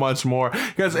much more.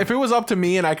 Because if it was up to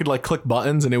me and I could like click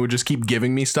buttons and it would just keep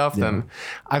giving me stuff, then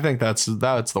I think that's the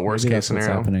worst Maybe case that's what's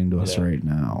scenario. happening to us right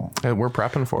now. And we're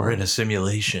prepping for We're it. in a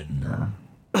simulation.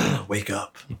 Wake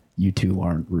up. You two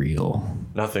aren't real.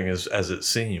 Nothing is as it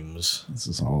seems. This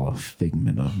is all a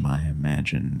figment of my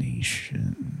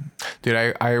imagination.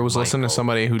 Dude, I was listening to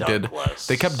somebody who Douglas.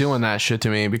 they kept doing that shit to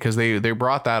me because they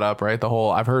brought that up, right? The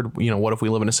whole, I've heard, what if we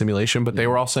live in a simulation? But they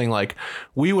were all saying like,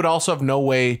 we would also have no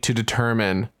way to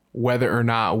determine whether or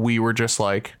not we were just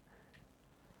like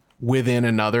within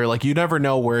another, like you never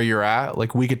know where you're at.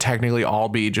 Like we could technically all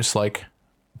be just like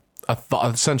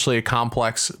essentially a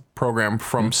complex program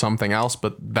from something else,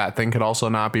 but that thing could also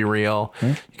not be real.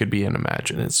 You could be in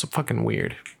imagine. It's fucking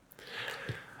weird.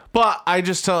 But I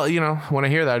just tell, when I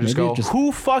hear that, I just Maybe go, it just-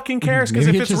 who fucking cares? Because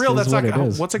maybe if it it's just real, is that's not, what it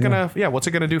is. what's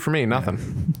it gonna do for me?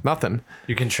 Nothing. Nothing.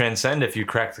 You can transcend if you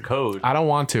crack the code. I don't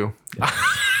want to.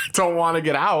 Don't want to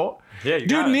get out. Yeah, you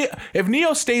got it. If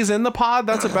Neo stays in the pod,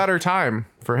 that's a better time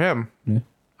for him.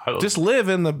 Just live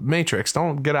in the Matrix.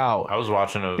 Don't get out. I was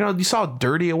watching a. You saw how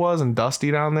dirty it was and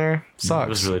dusty down there? Sucks. It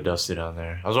was really dusty down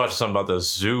there. I was watching something about the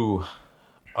zoo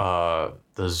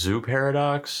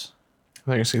paradox. I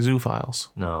think you're saying Zoo Files.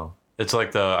 No, it's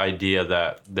like the idea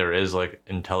that there is like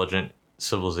intelligent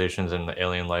civilizations and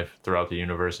alien life throughout the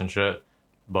universe and shit,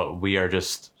 but we are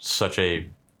just such a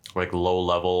like low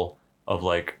level of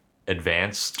like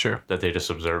advanced that they just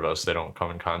observe us. They don't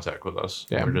come in contact with us.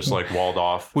 Yeah. We're just like walled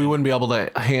off. We wouldn't be able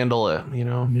to handle it,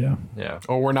 Yeah. Yeah.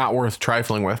 Or we're not worth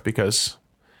trifling with because,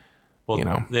 Well,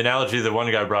 the analogy that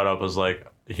one guy brought up was like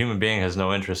a human being has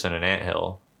no interest in an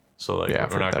anthill. So like I've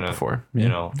we're heard not that gonna before.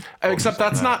 focus Except on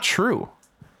that's that. not true.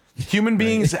 Human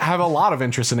beings have a lot of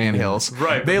interest in anthills.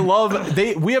 Right.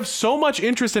 We have so much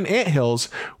interest in anthills,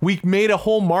 we made a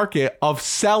whole market of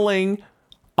selling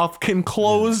a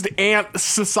enclosed ant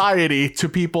society to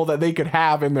people that they could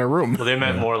have in their room. Well, they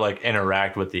meant more like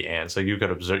interact with the ants. Like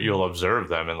you'll observe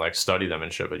them and like study them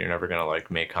and shit, but you're never gonna like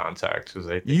make contact because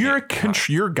they You're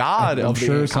god I'm of the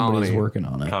sure ant somebody's colony. working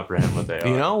on it. comprehend what they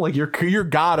are. Like you're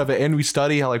god of it, and we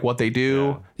study how like what they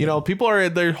do. People are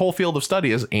their whole field of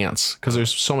study is ants because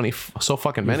there's so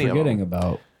fucking many of Forgetting them.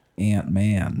 about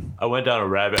Ant-Man. I went down a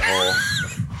rabbit hole.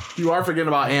 You are forgetting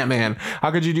about Ant-Man.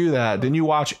 How could you do that? Didn't you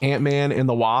watch Ant-Man and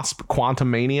the Wasp: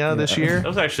 Quantumania this year? That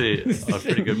was actually a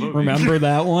pretty good movie. Remember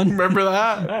that one? Remember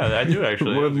that Yeah, I do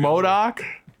actually. with MODOK?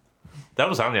 That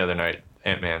was on the other night.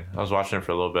 Ant-Man. I was watching it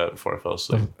for a little bit before I fell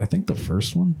asleep. I think the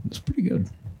first one was pretty good.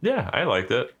 Yeah, I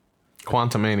liked it.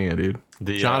 Quantumania, dude.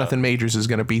 Jonathan Majors is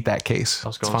gonna beat that case. I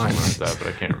was It's going fine. somewhere with that, but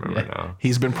I can't remember now.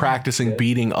 He's been practicing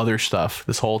beating other stuff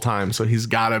this whole time, so he's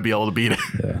got to be able to beat it.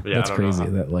 Yeah, That's I don't know crazy how-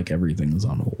 that like everything was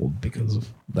on hold because of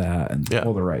that and Yeah.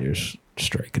 all the writers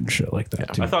strike and shit like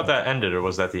that too. I thought that ended, or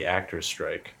was that the actors'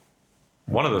 strike?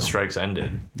 One of the strikes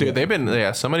ended. Dude, they've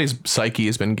been, somebody's psyche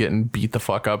has been getting beat the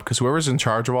fuck up because whoever's in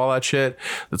charge of all that shit,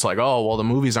 it's like, oh, well, the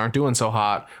movies aren't doing so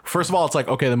hot. First of all, it's like,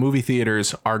 okay, the movie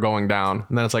theaters are going down.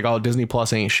 And then it's like, oh, Disney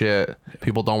Plus ain't shit.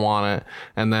 People don't want it.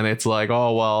 And then it's like,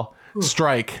 oh, well,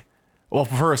 strike. Well,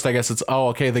 first, I guess it's, oh,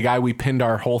 okay, the guy we pinned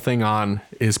our whole thing on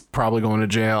is probably going to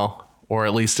jail. Or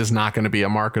at least is not going to be a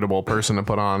marketable person to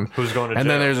put on. Who's going to And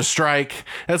jail? then there's a strike.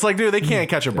 And it's like, dude, they can't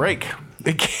catch a break.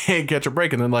 They can't catch a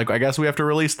break. And then like, I guess we have to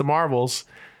release the Marvels.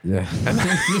 Yeah.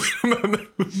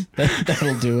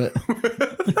 That'll do it.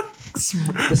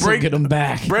 This will get them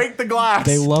back. Break the glass.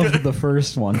 They loved the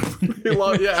first one.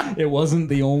 Yeah. It wasn't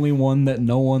the only one that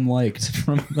no one liked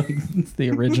from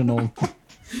the original.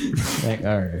 Like,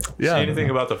 all right. Yeah. See anything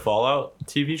about the Fallout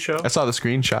TV show? I saw the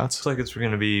screenshots. Looks like it's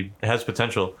going to be. It has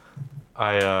potential.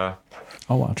 I'll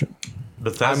watch it.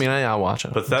 Bethesda, I mean, I'll watch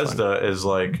it. Bethesda is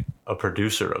like a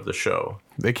producer of the show.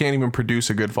 They can't even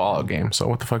produce a good Fallout game. So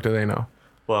what the fuck do they know?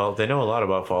 Well, they know a lot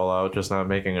about Fallout, just not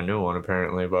making a new one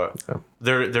apparently. But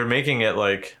they're making it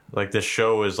like this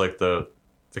show is like the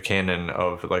canon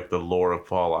of like the lore of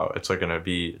Fallout. It's like gonna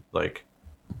be like,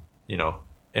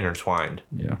 intertwined.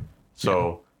 Yeah.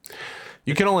 So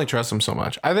You can only trust them so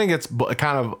much. I think it's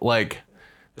kind of like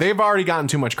they've already gotten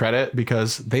too much credit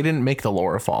because they didn't make the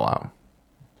lore of Fallout.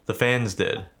 the fans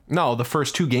did. No, the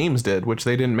first 2 games did, which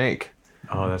they didn't make.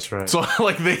 Oh, that's right. So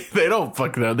like they don't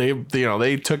fuck that.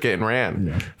 They took it and ran.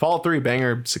 Yeah. Fallout 3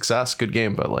 banger success, good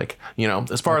game, but like,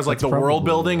 as far as like That's the world probably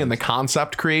building what it and the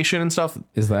concept creation and stuff,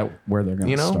 Is that where they're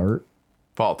going to start?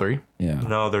 Fallout 3. Yeah.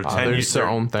 No, they're 10 there's years. their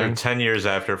own thing. They're 10 years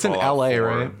after in Fallout LA, 4.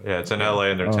 right? Yeah, it's in LA,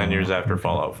 and they're 10 years after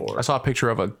Fallout 4. I saw a picture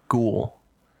of a ghoul.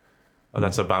 Oh,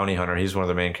 that's a bounty hunter. He's one of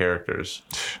the main characters.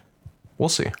 We'll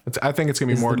see. I think it's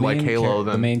gonna be Is more the like main Halo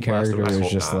than the main Last of character Us. is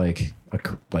hope just not.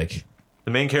 like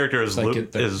The main character is like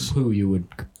Luke. Is who you would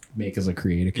make as a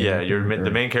creative Yeah, character.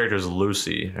 the main character is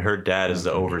Lucy. Her dad is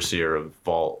the overseer of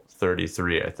Vault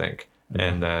 33, I think.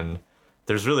 And then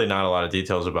there's really not a lot of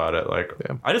details about it. Like,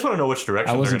 I just want to know which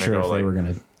direction I wasn't they're sure going to if go. they were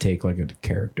going to take like a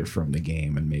character from the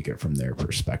game and make it from their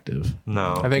perspective.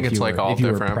 No, I think If it's you like were- all if you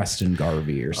were different. Preston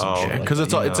Garvey or some shit. Because like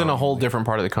it's that. it's in a whole different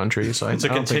part of the country, so it's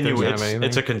a I don't think there's gonna have anything.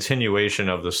 it's a continuation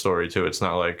of the story too. It's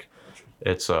not like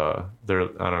it's they're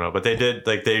I don't know, but they did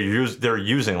like they're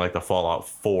using like the Fallout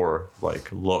 4 like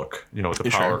look, you know, with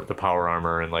the power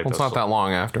armor and like Well, it's not that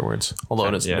long afterwards, although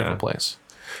it is a different place.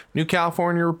 New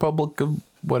California Republic of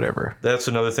whatever. That's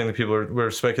another thing that people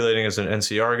were speculating, is an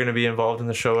NCR going to be involved in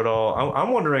the show at all?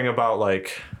 I'm wondering about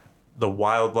like the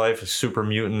wildlife, super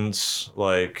mutants,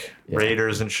 like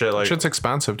raiders and shit. Like, Shit's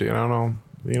expensive, dude. I don't know.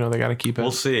 You know, they got to keep it.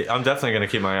 we'll see. I'm definitely going to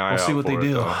keep my eye out. We'll see what for they it,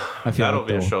 do. though. I feel That'll like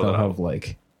be a show they'll that have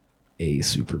like a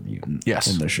super mutant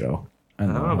in the show. I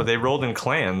don't know, but they rolled in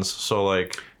clans, so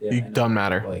like it doesn't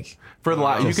matter. like For the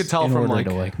you could tell in from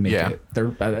order like, to make yeah. it.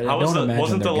 They're, I how was don't imagine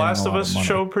wasn't they're the getting Last a of lot Us money.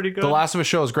 show pretty good? The Last of Us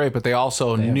show is great, but they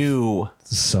also knew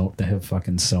So they have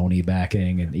fucking Sony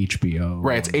backing and HBO.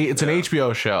 right. It's an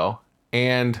HBO show,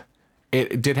 and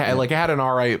it did like it had an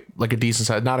alright, like a decent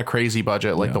size, not a crazy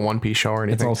budget like the One Piece show or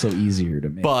anything. It's also easier to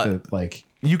make. But- like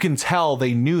You can tell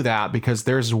they knew that because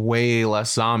there's way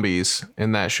less zombies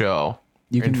in that show.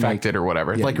 You can infected or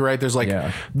whatever. Like right, there's like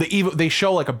they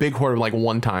show like a big horde like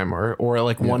one time or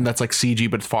like one that's like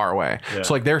CG but it's far away.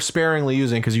 So like they're sparingly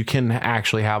using because you can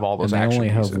actually have all those. and they action only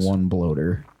have pieces. one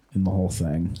bloater in the whole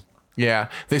thing. Yeah,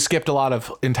 they skipped a lot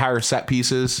of entire set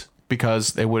pieces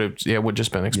because they would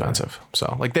just been expensive.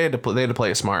 So like they had to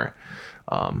play it smart.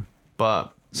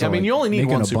 But So, I mean, like, you only need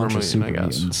making one a super bunch of mutant, I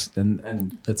guess. mutants,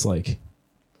 and it's like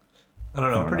I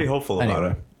don't know. I'm pretty hopeful about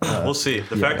Anyway, it. We'll see.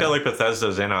 The fact that like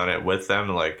Bethesda's in on it with them,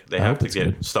 like they have hope to it's get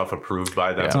good. stuff approved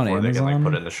by them It's on before they can like Amazon,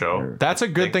 put it in the show. That's a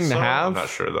good thing to so? have. I'm not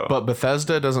sure though. But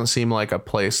Bethesda doesn't seem like a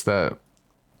place that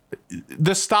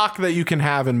the stock that you can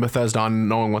have in Bethesda on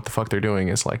knowing what the fuck they're doing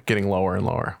is like getting lower and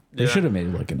lower. they should have made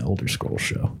like an Elder Scrolls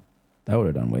show. That would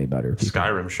have done way better. People-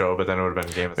 Skyrim show, but then it would have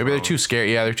been Game of Maybe they're Thrones. too scared.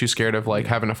 Yeah, they're too scared of like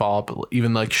having to follow up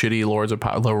even like shitty Lords of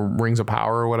Power, the Rings of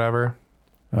Power or whatever.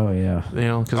 Oh yeah, You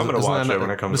know, because I'm gonna watch it when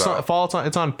it comes out. Fallout's on,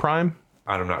 it's on Prime.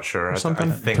 I'm not sure. I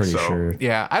something? think pretty so. sure.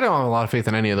 Yeah, I don't have a lot of faith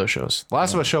in any of those shows. The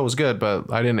Last of Us show was good,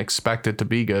 but I didn't expect it to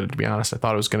be good. To be honest, I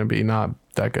thought it was going to be not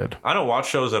that good. I don't watch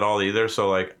shows at all either, so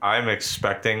like I'm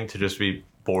expecting to just be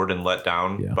bored and let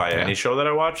down by any show that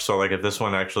I watch. So like if this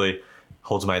one actually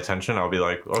holds my attention, I'll be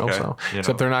like, okay. Also, you except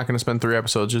know. they're not going to spend 3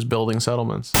 episodes just building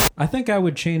settlements. I think I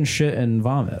would change shit and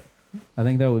vomit. I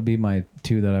think that would be my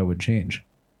 2 that I would change.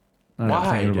 I don't know,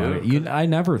 Why, thinking about dude? it. I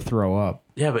never throw up.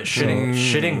 Yeah, but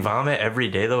shitting vomit every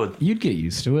day though. You'd get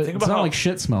used to it. It's about not how- like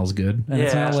shit smells good, and Yeah,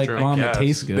 it's not that's like true. vomit Yes.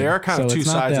 tastes good. They are kind of So two it's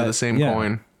not sides of that- the same yeah.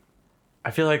 coin. I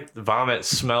feel like vomit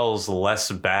smells less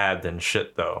bad than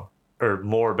shit though, or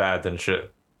more bad than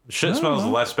shit. Shit smells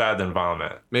less bad than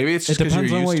vomit. Maybe it's It just because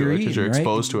depends you're on used what to you're it eating, because you're right?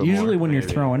 exposed to it Usually, more. when you're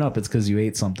throwing up, it's because you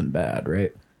ate something bad,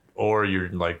 right? Or you're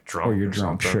like drunk. Or you're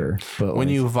drunk, something. sure. But When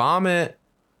like, you vomit,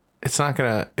 it's not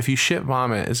gonna. If you shit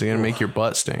vomit, is it gonna make your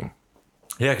butt sting?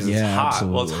 Yeah, because it's Yeah, hot.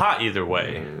 Well, it's absolutely. hot either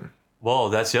way. Well,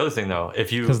 that's the other thing though.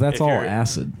 If you because that's if all you're-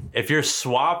 acid. If you're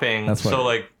swapping, That's so what-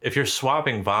 like if you're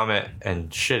swapping vomit and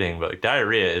shitting, but like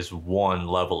diarrhea is one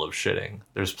level of shitting.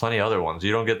 There's plenty of other ones.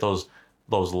 You don't get those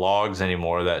logs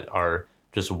anymore that are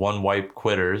just one wipe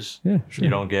quitters. Yeah, sure. You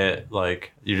don't get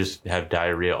like you just have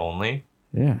diarrhea only.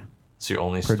 Yeah, It's your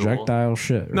only stool. projectile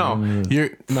shit. No,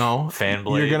 Fan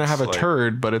You're gonna have a blades, like-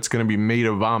 turd, but it's gonna be made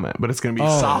of vomit, but it's gonna be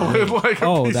solid like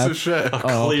a piece of shit.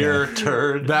 Clear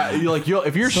turd. That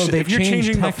if you're So they if you're change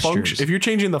changing textures. the function, if you're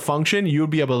changing the function, you would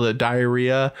be able to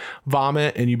diarrhea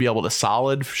vomit, and you'd be able to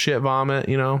solid shit vomit.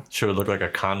 You know, Sure would look like a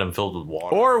condom filled with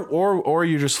water. or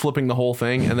you're just flipping the whole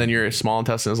thing, and then your small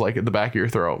intestine is like at the back of your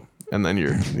throat, and then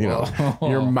your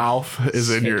your mouth is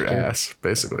in your ass,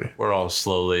 basically. We're all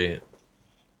slowly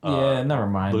yeah, never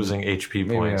mind. losing HP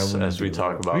Maybe I points wouldn't as we do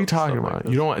talk that. about. What are you talking stuff about? like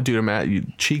this. You don't want, dude, Matt. You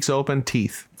cheeks open,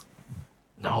 teeth.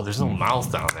 No, there's no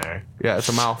mouth down there. Yeah, it's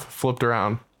a mouth flipped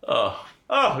around.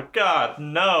 Oh God,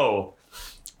 no.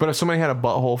 But if somebody had a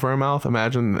butthole for a mouth,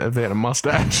 imagine if they had a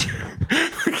mustache.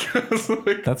 Because,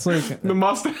 like, That's like the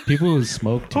mustache. people who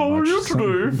smoke too How are much. you some-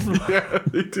 today? Yeah,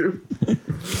 they do.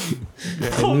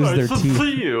 They lose their Nice to teeth.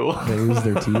 see you. They lose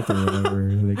their teeth or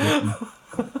whatever. They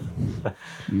get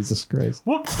Jesus Christ.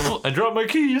 Whoops! I dropped my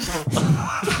keys.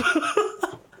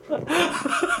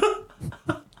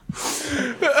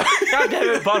 God damn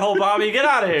it, butthole Bobby, get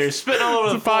out of here! You're spitting all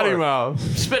over the Potty floor.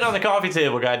 mouth. Spitting on the coffee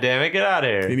table. God damn it, get out of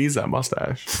He here! needs that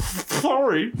mustache.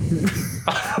 Sorry.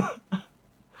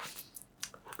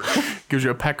 Gives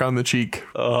you a peck on the cheek.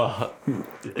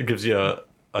 It gives you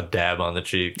a dab on the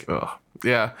cheek.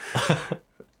 Yeah.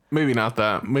 Maybe not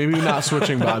that. Maybe not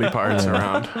switching body parts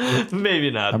around. Maybe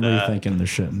not I'm that. rethinking the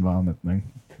shit and vomit thing.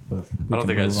 But I don't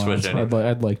think I'd switch any.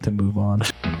 I'd like to move on.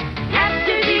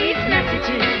 After these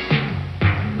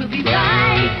messages, we'll be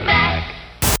right back.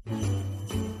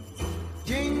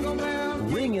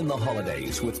 Ring in the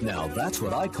holidays with Now That's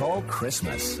What I Call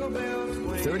Christmas.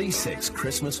 36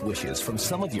 Christmas wishes from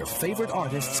some of your favorite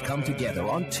artists come together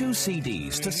on 2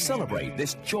 CDs to celebrate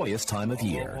this joyous time of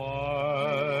year.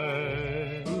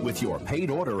 With your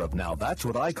paid order of Now That's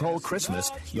What I Call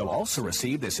Christmas, you'll also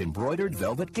receive this embroidered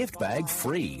velvet gift bag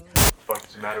free. Fuck,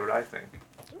 does it matter what I think?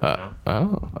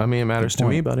 I mean, it matters to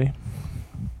me, buddy.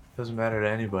 Doesn't matter to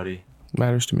anybody. It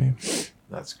matters to me.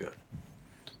 That's good.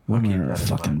 Women are a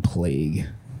fucking plague.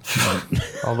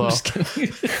 Although,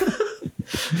 The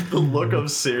look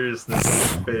of seriousness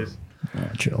on his face.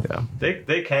 Chill. yeah.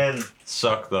 They can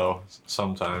suck though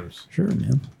sometimes. Sure,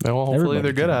 man. Well, hopefully Everybody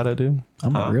they're good can. at it, dude.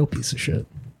 I'm a real piece of shit.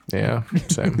 Yeah,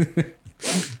 same.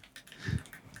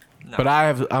 But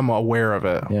I'm aware of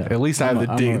it. Yeah. At least I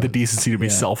have the decency to be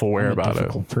self-aware I'm a about it.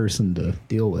 difficult person to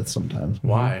deal with sometimes.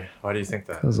 Why? Why do you think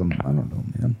that? Because I don't know,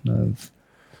 man.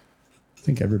 I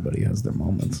think everybody has their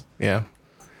moments. Yeah,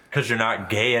 Because you're not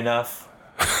gay enough.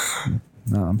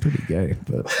 No, I'm pretty gay,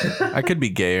 but I could be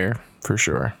gayer for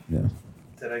sure. yeah.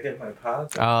 Did I get my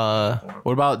pod?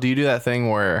 What about? Do you do that thing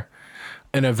where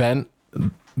an event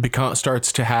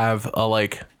starts to have a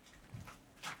like?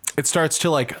 It starts to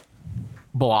like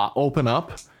open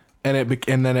up,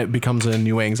 and then it becomes a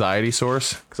new anxiety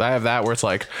source. Because I have that where it's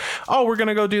like, oh, we're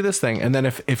gonna go do this thing, and then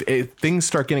if things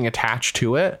start getting attached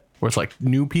to it, where it's like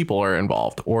new people are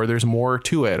involved, or there's more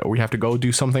to it, or we have to go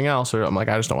do something else, or I'm like,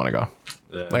 I just don't want to go.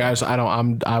 Yeah. Like I just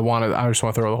want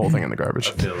to throw the whole thing in the garbage.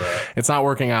 I feel that. It's not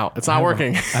working out. It's not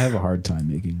working. I have a hard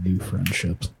time making new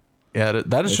friendships. Yeah,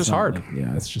 that is It's just not hard. like-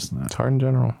 yeah, it's just not. It's hard in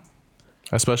general,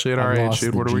 especially at our age, lost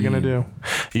dude. the What are we gonna gene.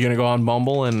 do? You gonna go on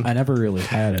Bumble and I never really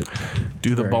had it. do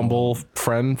the very Bumble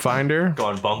friend finder? Go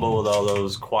on Bumble with all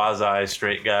those quasi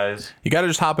straight guys. You got to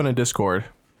just hop in a Discord.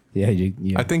 Yeah, you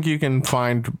I think you can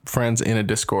find friends in a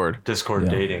Discord Discord Yeah.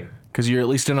 dating. because you're at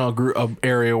least in a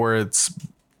area where it's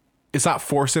not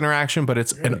forced interaction, but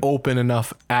it's an open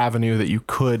enough avenue that you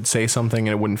could say something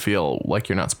and it wouldn't feel like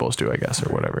you're not supposed to, I guess,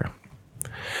 or whatever. I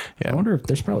Yeah, wonder if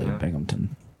there's probably a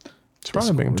Binghamton. it's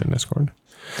probably Binghamton Discord.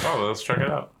 Oh, let's check it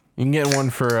out. You can get one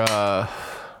for.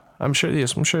 I'm sure.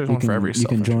 Yes, I'm sure there's one for every. You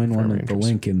can join for one every at the interest.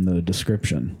 link in the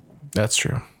description. That's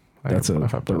true. That's I don't know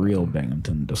if I the put real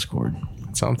Binghamton Discord.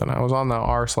 something. I was on the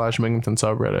r/Binghamton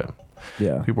subreddit.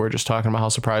 Yeah. People were just talking about how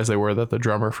surprised they were that the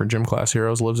drummer for Gym Class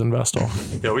Heroes lives in Vestal.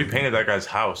 Yo, we painted that guy's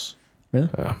house. Really?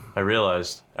 I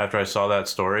realized after I saw that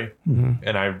story,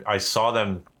 and I saw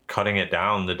them cutting it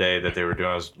down the day that they were doing.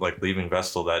 I was like leaving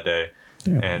Vestal that day,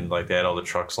 and like they had all the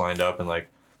trucks lined up, and like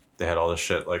they had all the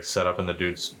shit like set up in the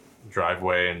dude's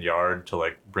driveway and yard to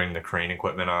like bring the crane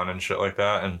equipment on and shit like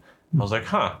that. And I was like,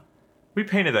 huh, we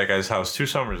painted that guy's house 2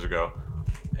 summers ago,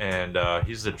 and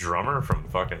he's the drummer from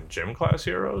fucking Gym Class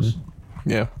Heroes.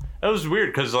 Yeah. That was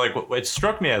weird because like it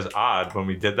struck me as odd when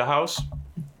we did the house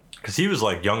because he was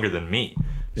like younger than me.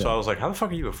 So I was like, how the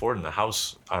fuck are you affording the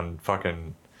house on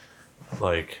fucking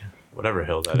like whatever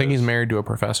hill that is? I think he's married to a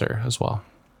professor as well.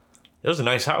 It was a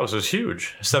nice house. It was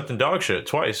huge. I stepped in dog shit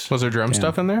twice. Was there drum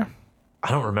stuff in there? I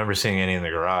don't remember seeing any in the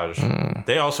garage.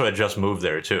 They also had just moved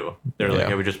there too. They were like, Yeah.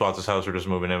 hey, we just bought this house. We're just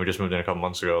moving in. We just moved in a couple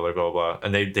months ago. Like blah blah.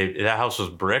 And they that house was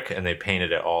brick and they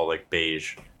painted it all like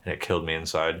beige and it killed me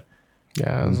inside.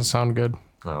 Yeah, it doesn't sound good.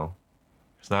 No,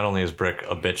 it's not only is brick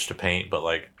a bitch to paint, but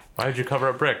like, why did you cover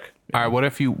up brick? All right, what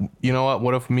if you know what?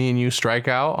 What if me and you strike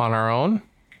out on our own,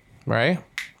 right?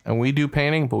 And we do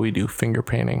painting, but we do finger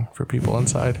painting for people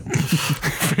inside.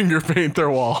 Finger paint their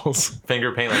walls.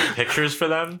 Finger paint like pictures for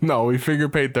them? No, we finger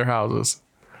paint their houses.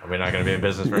 We're not going to be in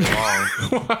business very long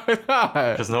Why not?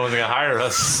 because no one's going to hire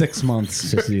us. 6 months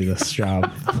to do this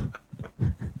job.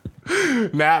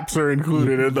 Naps are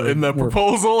included in the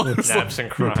proposal. Naps and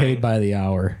We're crime. paid by the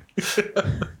hour.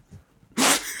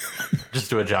 Just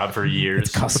do a job for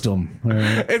years. Custom. All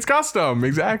right. It's custom,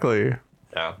 exactly.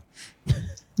 Yeah.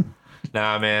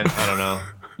 Nah, man. I don't know.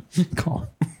 Call.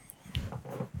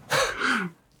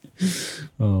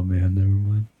 Oh man, never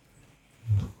mind.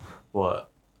 What?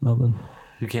 Nothing.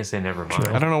 You can't say never mind.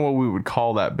 I don't know what we would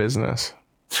call that business.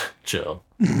 Chill.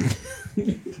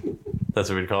 That's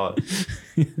what we'd call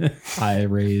it. Eye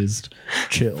raised,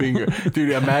 chill. Finger. Dude,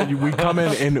 imagine we come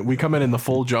in the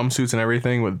full jumpsuits and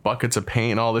everything with buckets of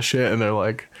paint and all the shit, and they're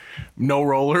like, no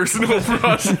rollers, no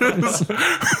brushes.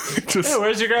 Just, Hey,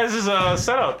 where's your guys'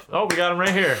 setup? Oh, we got them right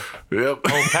here. yep.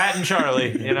 Oh, Pat and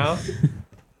Charlie, you know?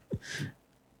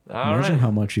 All Imagine right.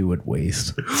 how much you would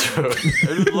waste.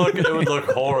 It would look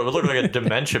horrible. It would look like a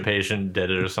dementia patient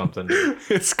did it or something. Dude.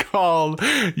 It's called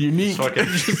unique. Fucking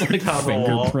just like down the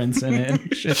wall. Fingerprints in it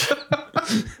and shit.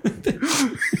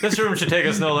 This room should take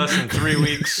us no less than 3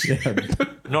 weeks. Yeah.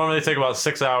 Normally they take about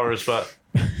 6 hours, but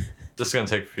this is gonna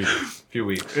take a few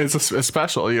weeks. It's a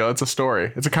special, you know. It's a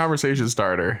story. It's a conversation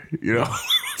starter, you know.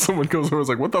 Someone goes over and is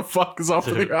like, "What the fuck is up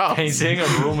with your house?" Painting a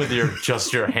room with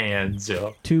just your hands,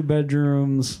 yo. 2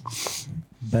 bedrooms,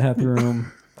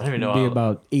 bathroom. I don't even know. Be How,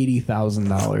 about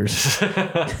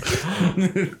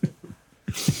 $80,000.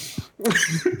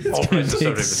 all prices It subject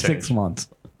takes to 6 change. months.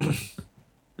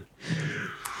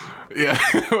 Yeah,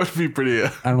 it would be pretty.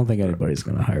 I don't think anybody's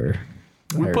gonna hire.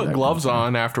 We hire put that gloves company.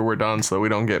 on after we're done, so we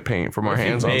don't get paint from our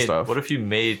hands on stuff. What if you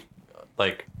made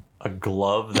like a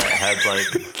glove that had like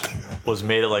was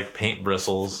made of like paint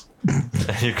bristles,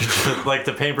 and you could just, like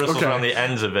the paint bristles Okay. were on the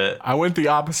ends of it. I went the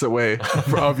opposite way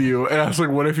of you, and I was like,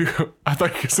 "What if you?" I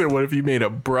thought you said, "What if you made a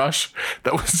brush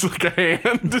that was like a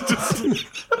hand?" Just,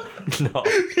 No,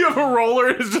 you have a roller,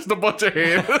 and it's just a bunch of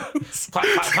hands. Plap,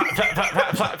 plap, plap, plap,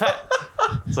 plap, plap, plap.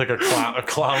 It's like a clown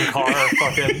car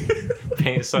fucking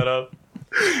paint setup.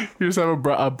 You just have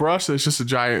a brush that's just a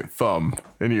giant thumb,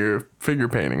 and you're finger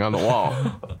painting on the wall.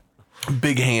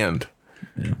 Big hand.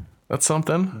 Yeah. That's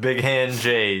something. Big hand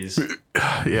J's,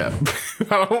 Yeah.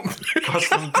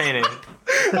 custom painting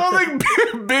I don't think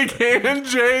Big Hand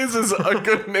Jays is a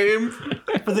good name.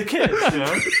 for the kids. You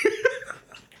know,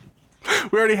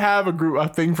 We already have a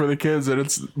thing for the kids, and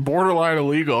it's borderline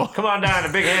illegal. come on down to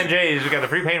Big Hand J's. We got the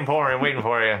free paint pouring waiting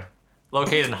for you.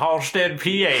 Located in Halstead,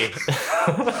 PA.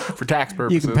 For tax You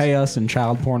purposes. can pay us in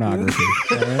child pornography.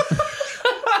 All right?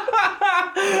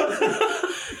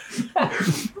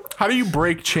 How do you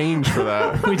break change for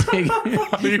that? We take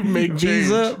How do you make change?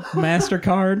 Visa,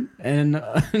 MasterCard, and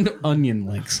onion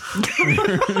links.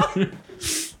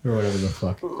 Or whatever the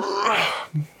fuck.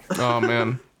 Oh,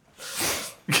 man.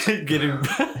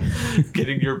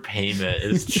 Getting your payment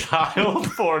is child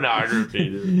pornography.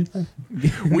 Dude.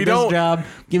 We This don't. job,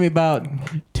 give me about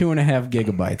 2.5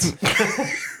 gigabytes.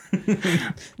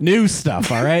 New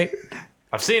stuff, all right?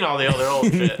 I've seen all the other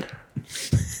old shit.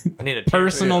 I need a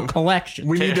Personal collection.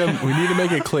 We need to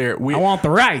make it clear. I want the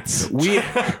rights.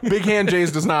 Big Hand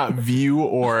Jays does not view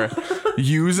or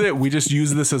use it. We just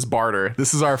use this as barter.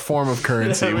 This is our form of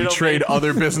currency. We We don't trade make- other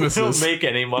We don't businesses. make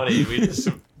any money. We just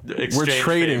exchange We're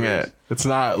trading favors. it. It's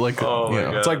not like Oh my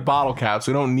it's God. like bottle caps.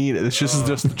 We don't need it. It's just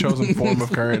the chosen form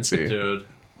of currency. Dude.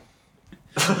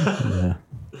 Yeah.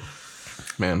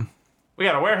 Man. We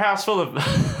got a warehouse full of.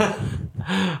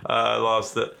 I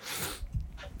lost it.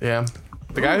 Yeah.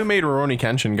 The guy who made Rurouni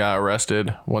Kenshin got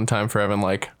arrested one time for having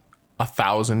like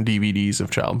 1,000 DVDs of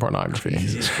child pornography.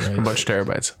 A bunch of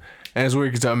terabytes. And it's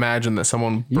weird to imagine that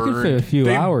someone You could fit a few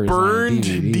they hours on a burned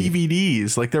DVD.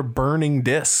 DVDs. Like they're burning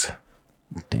discs.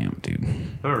 Damn, dude. I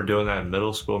remember doing that in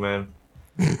middle school, man.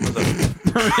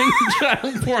 Burning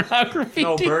child pornography.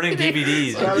 No, burning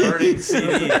DVDs. Burning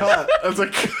CDs. That's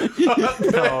like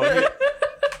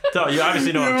No, you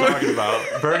obviously know what I'm talking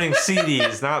about. Burning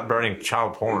CDs, not burning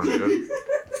child porn, dude.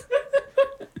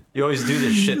 You always do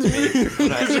this shit to me.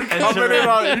 When I you're coming in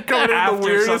the after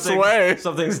weirdest something's- way.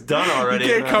 Something's done You already.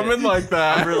 can't and come in like I'm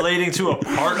that. relating to a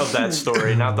part of that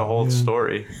story, not the whole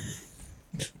story.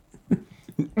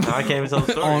 Now I can't even tell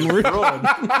the story. Onward.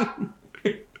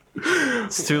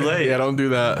 It's too late. Yeah, don't do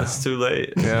that. It's too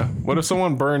late. Yeah. What if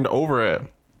someone burned over it? And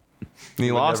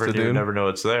he lost it, You dude. never know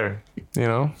it's there. You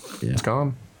know? Yeah. It's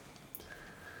gone.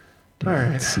 All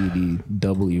right. CD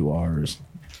WRs.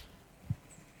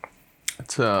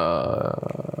 It's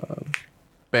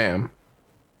bam.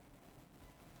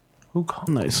 Who called?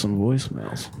 Nice, some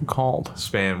voicemails. Who called?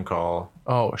 Spam call.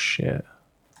 Oh shit.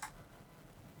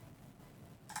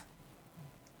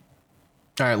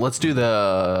 All right, let's do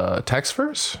the text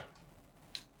first.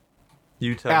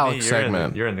 You tell Alex me.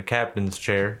 segment. You're in the captain's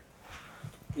chair.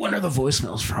 When are the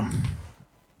voicemails from?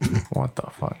 What the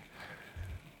fuck?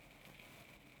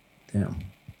 Damn.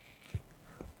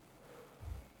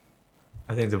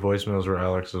 I think the voicemails were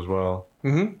Alex as well.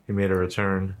 Mm-hmm. He made a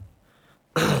return.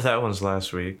 That one's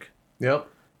last week. Yep.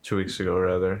 2 weeks ago,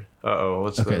 rather.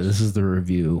 What's Okay, this? this is the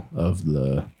review of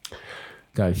the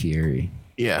Guy Fieri.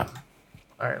 Yeah.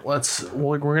 All right,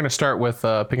 we're gonna start with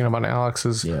picking up on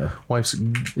Alex's wife's.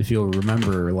 If you'll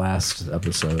remember last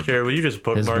episode, Jared, will you just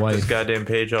bookmark this goddamn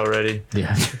page already?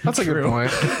 Yeah, that's a good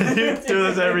point. You do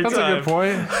this every time. That's a good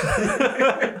point.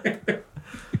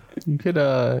 You could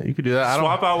do that.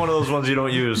 Swap out one of those ones you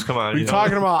don't use. Come on. What are you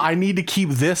talking about? I need to keep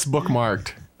this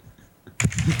bookmarked.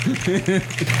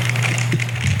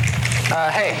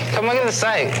 Hey, come look at the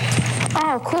site.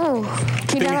 Oh, cool.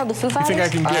 Can you download the Foo Fighters? You think I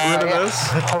can get rid of this?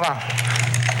 Hold on.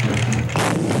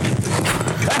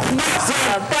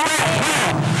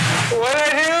 What'd I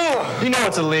do? You know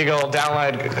it's illegal.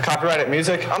 Download copyrighted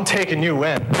music. I'm taking you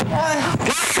in.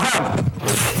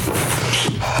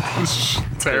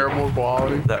 Terrible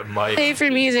quality. That mic. Pay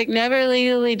for music. Never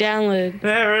legally download.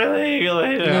 Never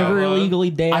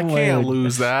illegally download. I can't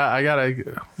lose that. I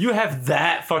gotta. You have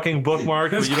that fucking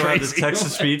bookmark, but you don't have this text to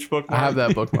speech bookmark. I have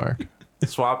that bookmark.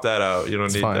 Swap that out. You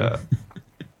don't need fine. that.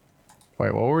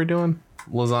 Wait, what were we doing?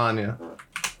 Lasagna.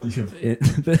 The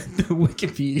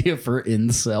Wikipedia for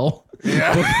incel.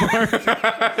 Yeah. The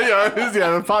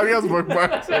podcast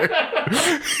bookmark.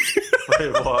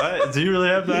 Wait, what? Do you really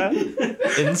have that?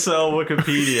 Incel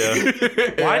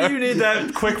Wikipedia. Why do you need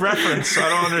that quick reference? I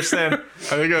don't understand.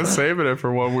 I think I was saving it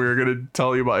for when we were going to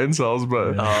tell you about incels,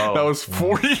 but that was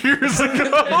 40 years ago.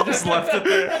 You just left it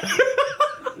there.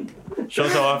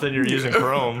 Shows how often you're using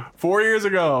Chrome. 4 years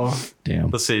ago. Damn.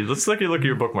 Let's see. Let's look at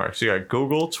your bookmarks. You got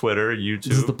Google, Twitter, YouTube.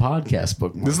 This is the podcast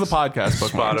bookmark. This is the podcast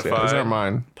bookmarks. Spotify. These are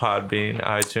mine. Podbean,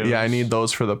 iTunes. Yeah, I need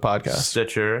those for the podcast.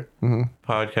 Stitcher.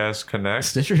 Podcast Connect.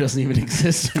 Stitcher doesn't even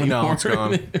exist anymore. No, it's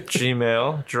gone.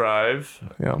 Gmail, Drive.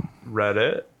 Yeah.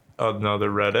 Reddit. Another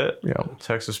Reddit. Yeah.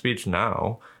 Text to speech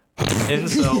now.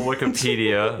 Incel,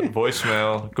 Wikipedia,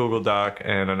 voicemail, Google Doc,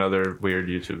 and another weird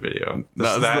YouTube video.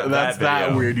 That's that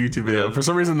video. weird YouTube video. For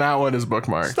some reason, that one is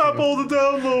bookmarked. Stop all the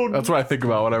download. That's what I think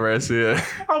about whenever I see it.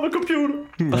 I'm a computer.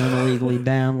 Illegally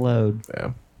download.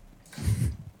 Yeah.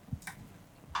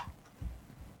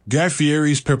 Guy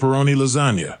Fieri's pepperoni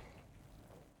lasagna.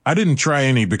 I didn't try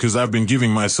any because I've been giving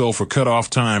myself a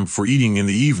cutoff time for eating in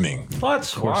the evening. What?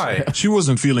 Why? She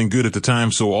wasn't feeling good at the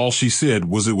time, so all she said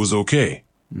was it was okay.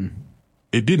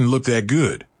 It didn't look that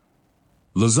good.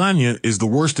 Lasagna is the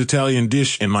worst Italian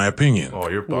dish in my opinion. Oh,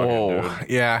 you're bugging, dude.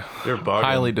 Yeah. You're bugging.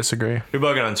 Highly disagree. You're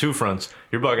bugging on two fronts.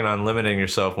 You're bugging on limiting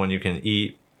yourself when you can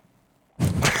eat,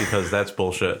 because that's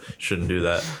bullshit. Shouldn't do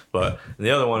that. But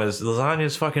the other one is lasagna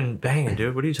is fucking banging,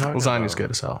 dude. What are you talking about? Lasagna's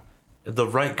good as hell. The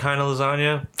right kind of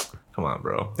lasagna? Come on,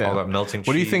 bro. Yeah. All that melting cheese.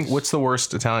 What do you think? What's the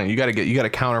worst Italian? You got to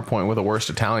counterpoint with a worst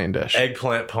Italian dish.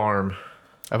 Eggplant parm.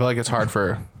 I feel like it's hard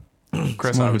for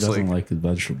Chris. Someone who Obviously, doesn't like the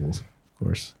vegetables, of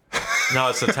course. No,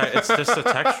 it's it's just the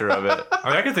texture of it. I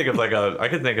mean, I could think of a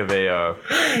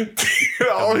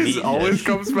it always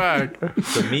comes back.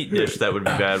 The meat dish that would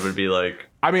be bad would be like.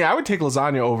 I mean, I would take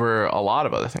lasagna over a lot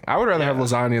of other things. I would rather have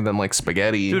lasagna than like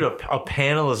spaghetti. Dude, a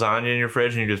pan of lasagna in your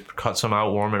fridge and you just cut some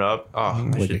out, warm it up.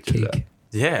 Oh, Like a cake.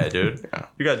 Yeah, dude. Yeah.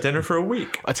 You got dinner for a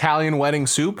week. Italian wedding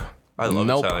soup. I love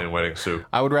Italian wedding soup.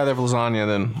 I would rather have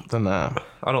lasagna than that.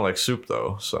 I don't like soup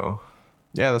though, so.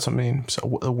 Yeah, that's what I mean.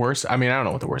 So the worst. I mean, I don't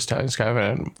know what the worst Italian's kind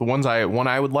of. The one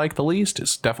I would like the least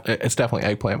is definitely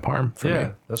eggplant parm for me.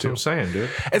 Yeah, that's what I'm saying, dude.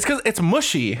 It's because it's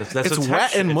mushy. It's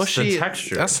wet and mushy. It's the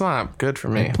texture. That's not good for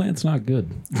me. Eggplant's not good.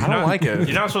 I don't like it.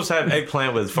 You're not supposed to have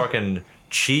eggplant with fucking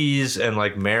cheese and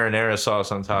like marinara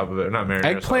sauce on top of it. Not marinara.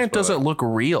 Eggplant sauce, doesn't look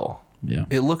real. Yeah.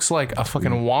 It looks like a fucking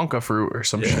Wonka fruit or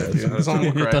some shit. Dude. It doesn't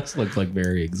look It right. does look like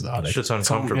very exotic. Shit's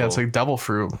uncomfortable. Yeah, it's like devil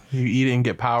fruit. You eat it and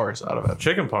get powers out of it.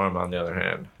 Chicken parm, on the other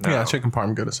hand. Yeah, chicken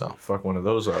parm good as hell. Fuck one of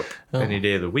those up any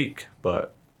day of the week.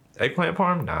 But eggplant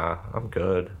parm, nah, I'm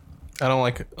good. I don't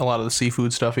like a lot of the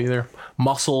seafood stuff either.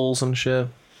 Mussels and shit.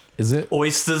 Is it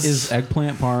oysters? Is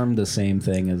eggplant parm the same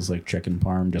thing as like chicken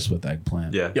parm, just with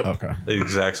eggplant? Yeah. Yep. Okay. The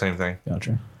exact same thing.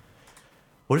 Gotcha.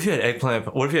 What if you had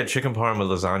eggplant? What if you had chicken parm with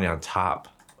lasagna on top?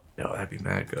 Yo, that'd be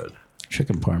mad good.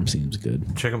 Chicken parm seems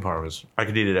good. Chicken parm is. I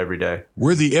could eat it every day.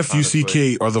 Where the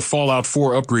FUCK are the Fallout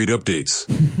 4 upgrade updates?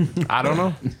 I don't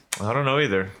know. I don't know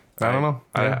either. I don't know.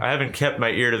 I haven't kept my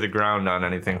ear to the ground on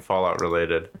anything Fallout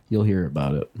related. You'll hear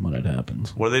about it when it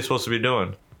happens. What are they supposed to be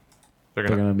doing? They're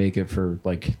gonna make it for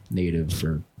like native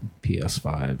for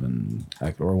PS5 and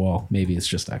maybe it's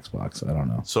just Xbox. I don't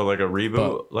know. So like a reboot,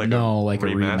 But like a remaster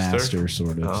remaster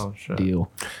sort of shit. deal.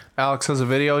 Alex has a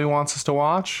video he wants us to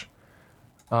watch.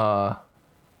 This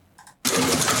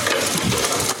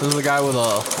is a guy with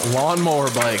a lawnmower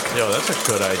bike. Yo, that's a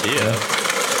good idea.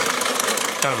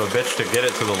 Kind of a bitch to get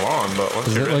it to the lawn, but once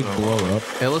Does you're it like in the blow lawn, up?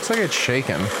 It looks like it's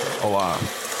shaking a lot.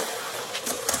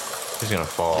 he's gonna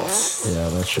fall. Yeah,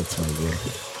 that shit's no good.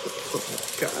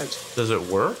 God. Does it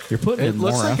work? You're putting It in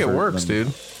more looks like it effort works, than-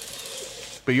 dude.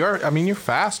 But you're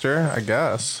faster, I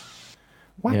guess.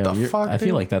 What Yeah, the fuck? I dude?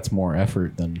 feel like that's more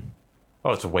effort than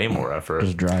Oh, it's way more effort.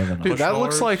 just driving. Dude, that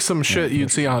looks like some shit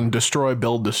you'd see on Destroy,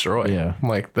 Build, Destroy. Yeah.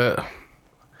 Like that.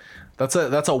 That's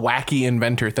a wacky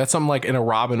inventor. That's something like in a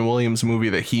Robin Williams movie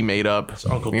that he made up. It's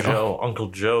Uncle You Joe. know? Uncle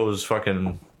Joe's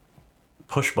fucking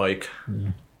push bike.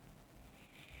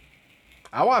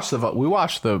 We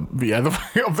watched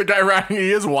the guy riding.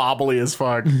 He is wobbly as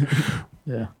fuck.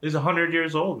 Yeah. He's 100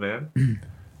 years old, man.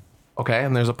 Okay,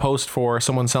 and there's a post for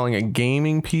someone selling a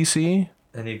gaming PC.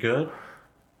 Any good?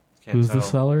 Can't Who's tell. the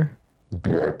seller?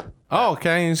 Oh,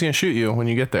 okay. He's gonna shoot you when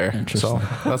you get there. So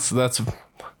that's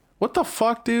what the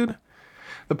fuck, dude.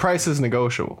 The price is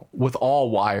negotiable with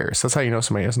all wires. That's how you know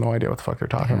somebody has no idea what the fuck they're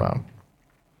talking about.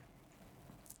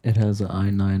 It has an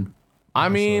i9. I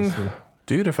mean,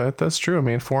 dude, if that's true, I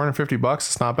mean, $450,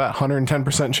 it's not bad.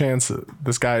 110% chance that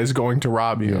this guy is going to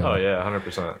rob you. Oh yeah,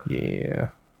 100%. Yeah.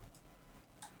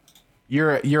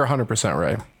 You're 100%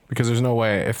 right, because there's no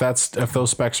way if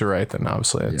those specs are right, then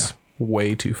obviously it's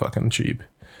way too fucking cheap.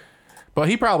 But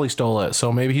he probably stole it,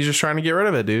 so maybe he's just trying to get rid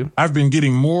of it, dude. I've been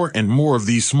getting more and more of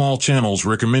these small channels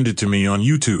recommended to me on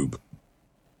YouTube.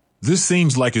 This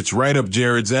seems like it's right up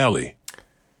Jared's alley.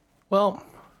 Well,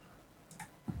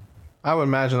 I would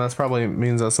imagine that's probably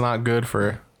means that's not good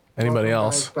for anybody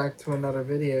else. Back to another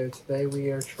video. Today we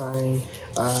are trying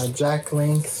Jack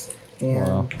Link's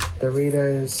and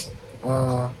Doritos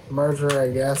merger, I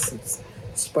guess. It's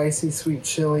spicy sweet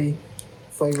chili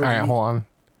flavored. All right, hold on.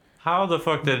 How the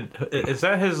fuck is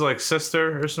that his like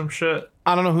sister or some shit?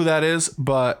 I don't know who that is,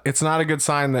 but it's not a good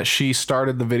sign that she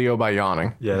started the video by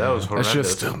yawning. Yeah, that was horrendous.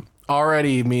 That's just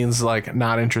already means like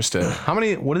not interested.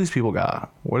 What do these people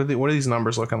got? What are these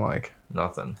numbers looking like?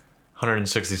 Nothing.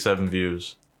 167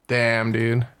 views. Damn,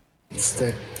 dude.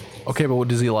 Stick. Okay, but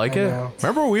does he like it? know.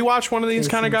 Remember we watched one of these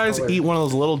kind of guys eat one of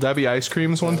those little Debbie ice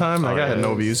creams one time? That guy had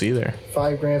no views either.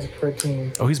 5 grams of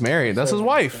protein. Oh, he's married. That's his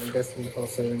wife. I'm guessing it's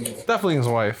also in it. Definitely his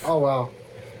wife. Oh wow,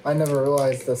 I never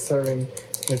realized the serving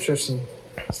nutrition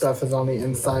stuff is on the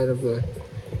inside of the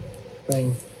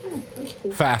thing.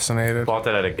 Fascinated. Bought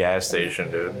that at a gas station,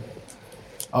 dude.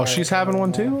 Oh, she's having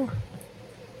one too?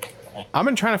 I've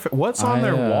been trying to what's on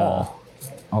their wall?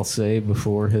 I'll say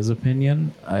before his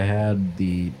opinion, I had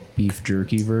the beef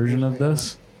jerky version of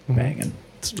this. Banging.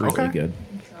 It's really Okay. good.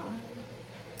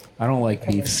 I don't like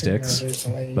beef sticks,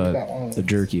 but the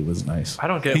jerky was nice. I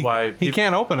don't get why He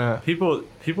can't open it. people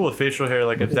with facial hair,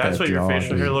 like if Look at that's that what your jaw,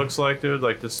 facial hair dude. looks like, dude,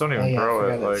 like just don't even yeah, I grow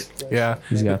it. forgot Like Yeah.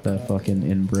 He's got that fucking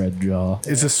inbred jaw.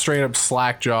 It's a straight up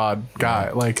slack jawed guy.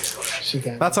 Like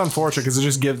that's unfortunate because it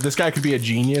just this guy could be a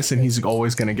genius and he's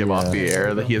always gonna give off the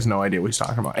air that he has no idea what he's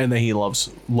talking about. And that he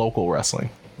loves local wrestling.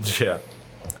 yeah,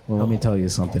 Well, let me tell you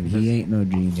something. He ain't no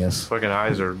genius. fucking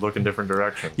eyes are looking different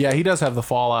directions. Yeah, he does have the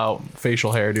Fallout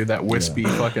facial hair, dude. That wispy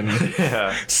fucking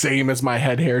Yeah, same as my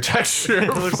head hair texture.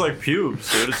 it looks like pubes,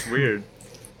 dude. It's weird.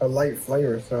 A light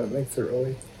flavor, so it makes it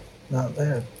really not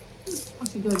bad.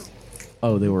 What's it good?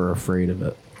 Oh, they were afraid of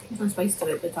it. There's no spice to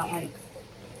it, but not like.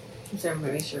 Just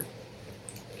everybody make sure.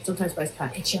 Sometimes spice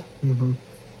can't hit you.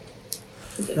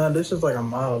 Mm-hmm. No, this is like a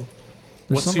mild.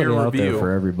 There's What's somebody your out there review?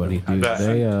 for everybody, dude. bet.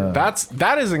 They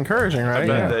that is encouraging, I right?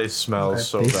 bet they smell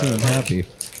so they seem bad. happy.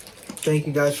 Thank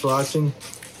you guys for watching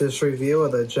this review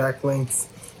of the Jack Link's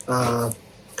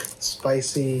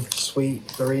spicy sweet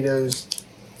Doritos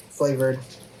flavored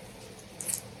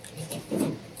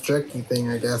jerky thing,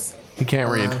 I guess. He can't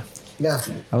read. Yeah.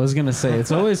 I was gonna say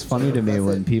it's always funny to me That's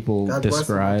when it. people God bless them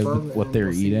describe above, what and they're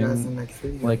we'll see you guys in the eating next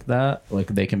video. like that. Like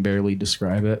they can barely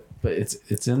describe it, but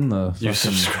it's in the. You fucking-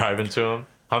 subscribing to him?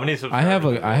 How many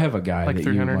subscribers? I have a guy Like that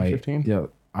you might. 315? Yeah,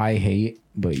 I hate,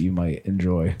 but you might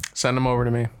enjoy. Send him over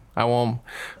to me. I won't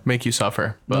make you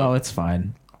suffer. But No, it's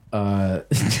fine. I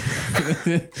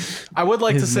would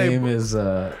like his to say name is.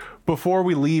 before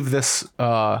we leave this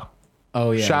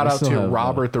Oh yeah. shout we out still to have,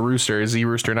 Robert the Rooster, Z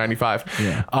Rooster 95.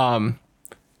 Yeah.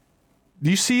 Do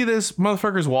you see this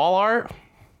motherfucker's wall art?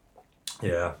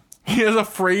 Yeah. He has a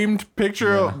framed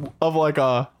picture of like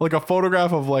a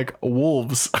photograph of like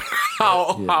wolves But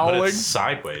howling. it's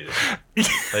sideways.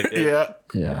 Like Yeah.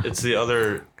 Yeah. It's the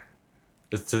other.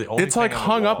 It's the only. It's like thing on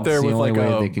the hung wall. up there It's the with only like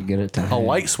way a, they could get it to a hang.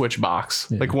 light switch box,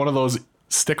 Yeah. like one of those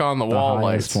stick on the The wall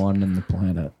highest lights. one in the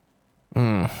planet.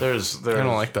 There's I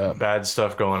don't like that. bad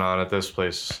stuff going on at this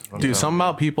place. I'm Dude, telling something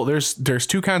about people. There's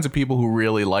two kinds of people who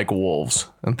really like wolves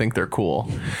and think they're cool.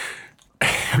 you.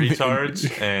 Retards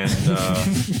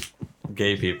and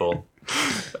gay people.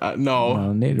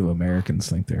 No, Native Americans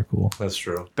think they're cool. That's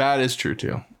true. that is true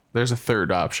too. There's a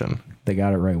third option. They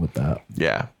got it right with that.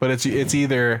 Yeah, but it's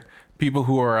either people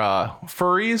who are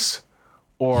furries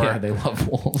or Yeah, they love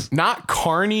wolves. not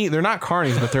carny. They're not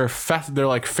carnies, but they're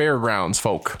like fairgrounds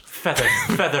folk.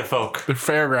 Feather folk. They're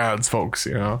fairgrounds folks.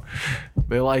 You know,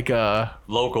 they like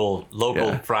local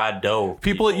fried dough.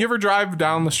 People. You ever drive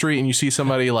down the street and you see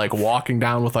somebody like walking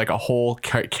down with like a whole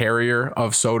carrier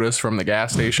of sodas from the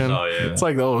gas station? Oh yeah, it's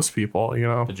like those people. You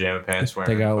know, pajama pants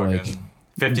wearing. They got like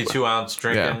 52-ounce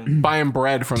drinking. buying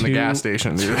bread from the gas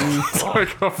station, dude. It's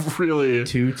like a really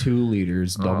 2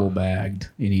 liters double bagged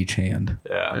in each hand.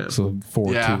 Yeah. So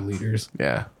 4 2 liters.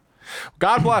 Yeah.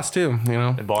 God bless too. You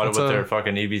know, They bought it with their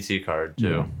fucking EBT card too.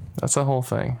 Yeah. That's the whole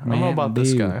thing. I don't know Man, about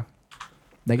this dude. guy.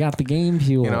 They got the game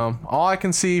fuel. You know, all I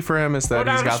can see for him is that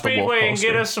Go he's down to got the wolf Speedway and get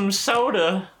poster. us some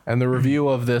soda. And the review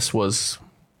of this was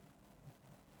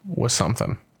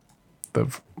something.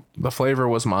 The flavor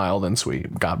was mild and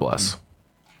sweet. God bless.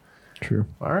 True.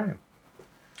 All right.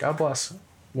 God bless.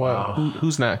 Wow.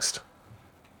 Who's next?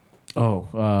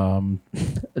 Oh,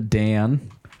 Dan,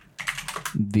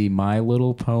 the My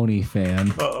Little Pony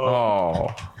fan. Oh.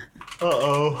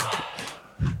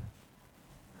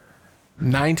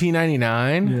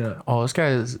 1999. Yeah. Oh, this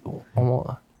guy is almost.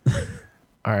 All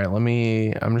right.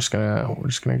 We're just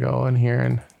gonna go in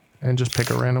here and just pick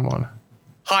a random one.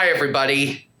 Hi,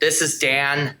 everybody. This is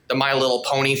Dan, the My Little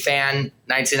Pony fan,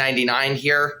 1999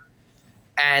 here.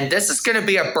 And this is going to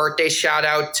be a birthday shout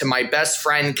out to my best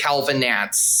friend, Calvin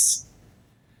Nance.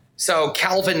 So,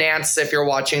 Calvin Nance, if you're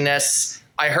watching this,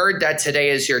 I heard that today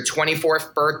is your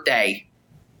 24th birthday.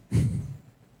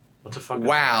 What the fuck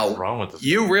Wow. is wrong with this?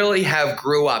 You really have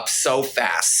grew up so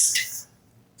fast.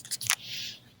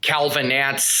 Calvin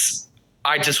Nance,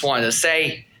 I just wanted to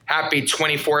say happy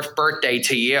 24th birthday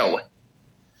to you.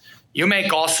 You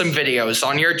make awesome videos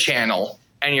on your channel,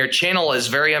 and your channel is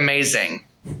very amazing.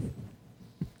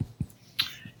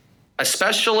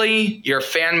 Especially your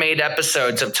fan-made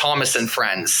episodes of Thomas and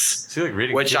Friends, Is he, like,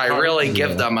 reading which cue I cards? really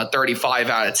give them a 35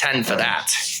 out of 10 for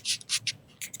that.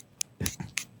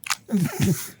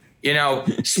 You know,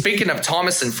 speaking of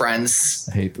Thomas and Friends,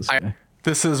 I hate this guy.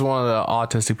 This is one of the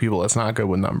autistic people that's not good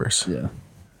with numbers. Yeah.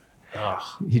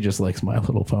 He just likes My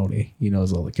Little Pony. He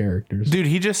knows all the characters. Dude,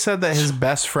 he just said that his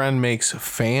best friend makes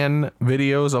fan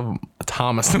videos of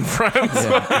Thomas and Friends.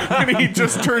 And he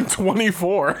just turned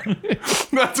 24.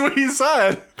 That's what he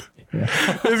said. Yeah.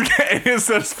 It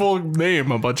says full name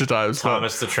a bunch of times.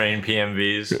 Thomas the Train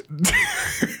PMVs.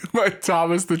 My sick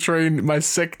Thomas the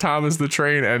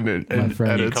Train and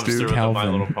friend edits, Comes dude. through with the My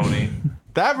Little Pony.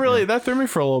 That threw me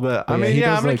for a little bit. I mean, he does,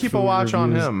 I'm gonna like, keep a food watch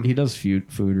on reviews. him. He does food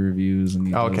reviews, and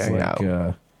he does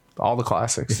like all the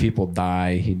classics. If people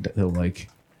die, he'll like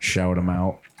shout them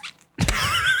out.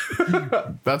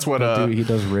 That's what Dude, he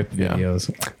does rip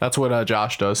videos. That's what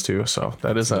Josh does too. So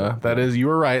that is you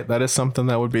were right. That is something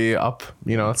that would be up.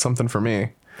 You know, it's something for me.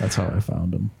 That's how I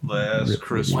found him. Last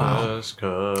Christmas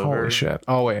cover. Holy shit!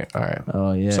 Oh wait, all right.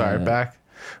 Oh yeah. Sorry, back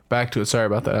to it. Sorry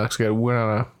about that, Alex. We went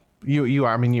on a. You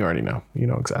are. I mean, you already know. You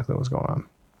know exactly what's going on.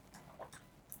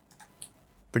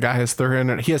 The guy has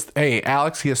 300. Hey,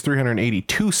 Alex. He has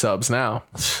 382 subs now.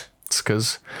 It's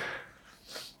because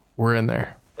we're in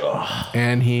there.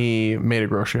 And he made a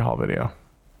grocery haul video.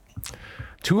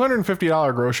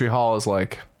 $250 grocery haul is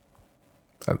like.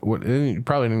 You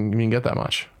probably didn't even get that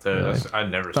much. Really. I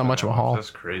never. It's not much of a haul. That's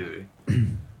crazy.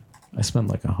 I spend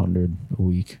like 100 a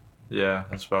week. Yeah,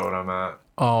 that's about what I'm at.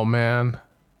 Oh man.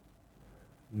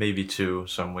 Maybe 2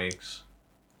 some weeks.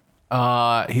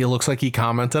 He looks like he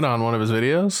commented on one of his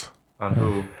videos. On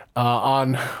who?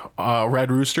 On Red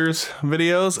Rooster's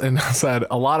videos, and said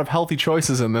a lot of healthy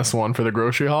choices in this one for the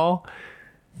grocery haul.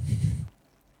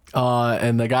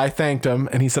 And the guy thanked him,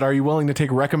 and he said, "Are you willing to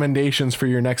take recommendations for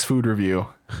your next food review?"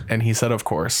 And he said, "Of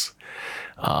course."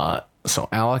 So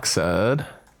Alex said,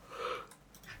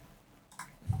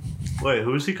 "Wait,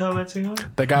 who's he commenting on?"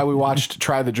 The guy we watched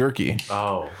try the jerky.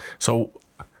 Oh, so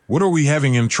what are we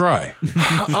having him try?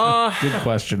 Good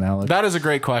question, Alex. That is a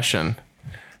great question.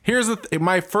 Here's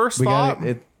my first thought.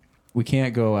 We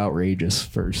can't go outrageous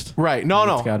first. Right? No.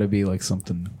 It's got to be like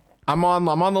something. I'm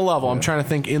on the level. I'm trying to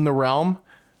think in the realm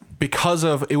because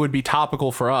of it would be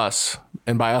topical for us,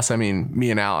 and by us I mean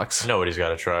me and Alex. I know what he's got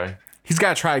to try. He's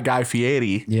got to try Guy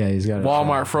Fieri. Yeah, he's got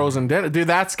Walmart frozen dinner. Dude,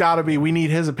 that's got to be. We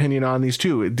need his opinion on these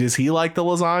too. Does he like the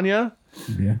lasagna?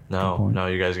 Yeah. No,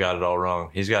 you guys got it all wrong.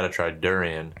 He's got to try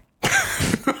durian.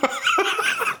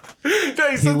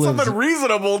 He said something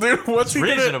reasonable, dude. What's he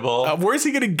reasonable? Where's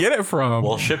he gonna get it from?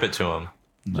 We'll ship it to him.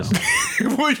 No.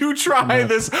 Will you try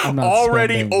this I'm not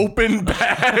already spending- open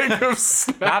bag of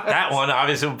snacks? Not that one.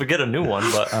 Obviously, we'll get a new one,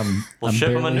 but we'll I'm ship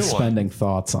him a barely new one. spending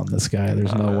thoughts on this guy.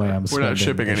 There's no way I'm We're not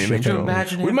shipping anything. shipping-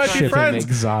 Imagine We him might be trying- shipping friends.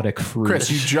 exotic fruit.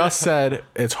 Chris, you just said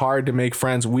it's hard to make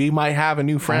friends. We might have a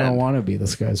new I don't friend. want to be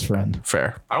this guy's friend.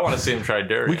 Fair. I want to see him try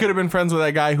durian. We could have been friends with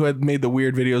that guy who had made the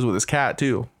weird videos with his cat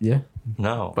too. Yeah,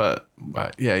 No. But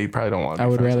yeah, you probably don't want to I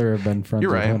be would friends. rather have been friends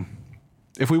You're with right. him.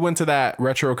 If we went to that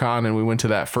RetroCon and we went to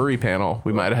that furry panel,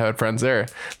 we might have had friends there.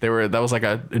 That was like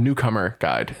a newcomer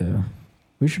guide. Yeah,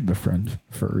 we should befriend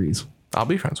furries. I'll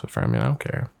be friends with Fermi. I don't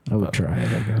care. I would try it,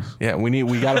 I guess. Yeah,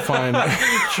 we got to find.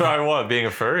 Try what? Being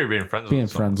a furry or being friends Being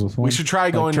with someone? friends with one. We should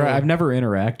try going to- I've never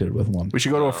interacted with one. We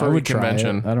should go to a I furry would try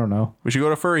convention. it. I don't know. We should go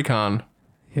to FurryCon.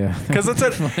 Yeah, Because it's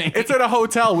at a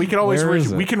hotel. We can always Where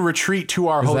is it? we can retreat to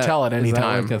our Is that- hotel at any is that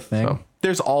time. like a thing? So,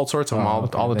 there's all sorts of them all the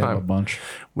They have a time. bunch.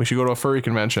 We should go to a furry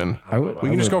convention. We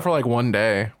can just go for like one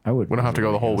day. I would. We don't have to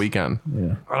go the whole weekend.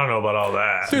 Yeah. I don't know about all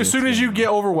that. Dude, as soon as you get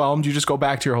overwhelmed, you just go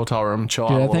back to your hotel room, chill out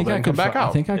a Dude, I little think bit, I and could come back I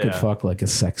out. think I could Yeah. fuck like a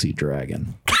sexy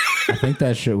dragon. I think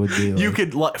that shit would be. Like, You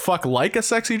could fuck like a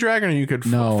sexy dragon, or you could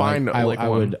no, find I like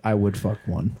one. I would fuck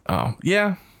one. Oh,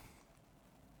 yeah.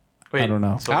 Wait, I don't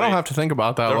know. so I don't they- have to think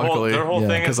about that, their whole- luckily. their whole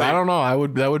thing is Because I they- don't know.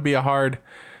 That would be a hard.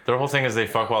 Their whole thing is they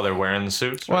fuck while they're wearing the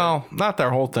suits. Right? Well, not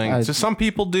their whole thing. Just some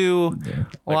people do.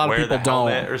 A lot of wear people the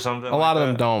don't. helmet or something A lot like of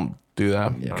them that? don't do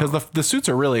that because the suits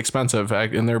are really expensive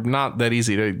and they're not that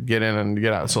easy to get in and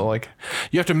get out. So like,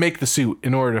 you have to make the suit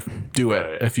in order to do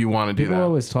it if you want to do People that.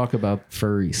 always talk about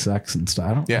furry sex and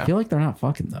stuff. I Yeah. feel like they're not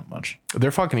fucking that much.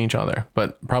 They're fucking each other,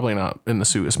 but probably not in the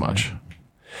suit as much.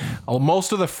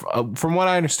 Most of the, from what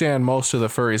I understand, most of the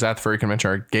furries at the furry convention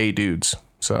are gay dudes.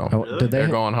 So they're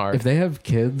going hard. If they have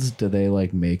kids, do they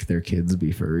like make their kids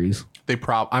be furries?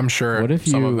 I'm sure. What if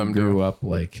some you of them grew do. up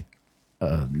like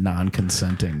a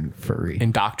non-consenting furry?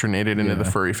 Indoctrinated into the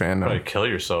furry fandom. Probably kill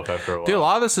yourself after a while. Dude, a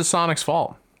lot of this is Sonic's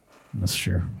fault. That's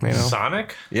true. You know?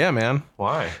 Sonic? Yeah, man.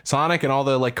 Why? Sonic and all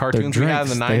the like cartoons we had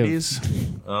in the drinks,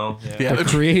 90s. Oh, yeah. Yeah, The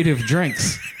creative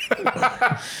drinks.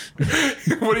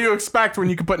 What do you expect when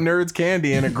you can put Nerds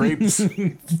candy in a grape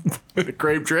a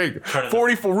grape drink?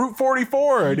 44 Route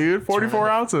 44, dude. 44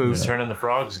 ounces. Turning the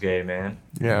frogs gay, man.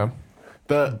 Yeah.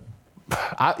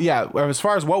 As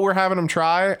far as what we're having them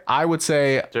try, I would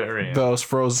say Durian.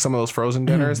 some of those frozen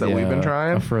dinners that we've been Yeah,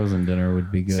 trying. A frozen dinner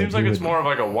would be good. Seems like You it's would- more of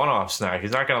like a one-off snack.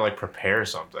 He's not gonna like prepare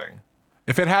something.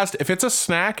 If it's a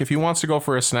snack, if he wants to go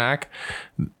for a snack,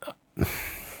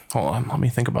 hold on, let me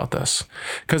think about this.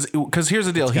 Because here's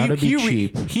the deal. It's gotta be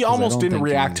cheap, He 'cause I almost don't didn't think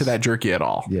react to he's- that jerky at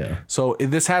all. Yeah. So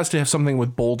this has to have something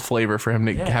with bold flavor for him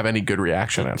to have any good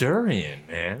reaction in. Durian,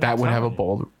 man. That would have a I'm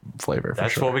telling bold flavor for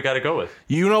That's sure. what we got to go with.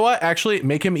 You know what? Actually,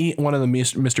 make him eat one of the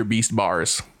Mr. Beast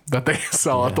bars that they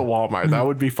sell at the Walmart. That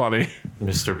would be funny.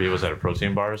 Mr. B, was that a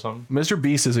protein bar or something? Mr.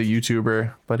 Beast is a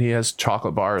YouTuber, but he has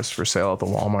chocolate bars for sale at the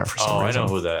Walmart for some Oh, I reason. know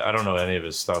who that. I don't know any of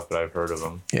his stuff, but I've heard of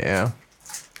him. Yeah.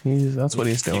 That's what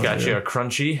he's doing. You got dude. you a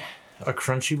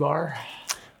crunchy bar.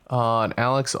 And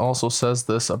Alex also says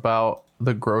this about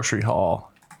the grocery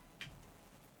haul.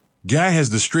 Guy has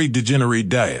the straight degenerate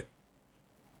diet.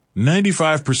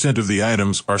 95% of the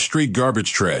items are straight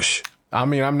garbage trash. I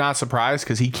mean, I'm not surprised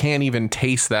because he can't even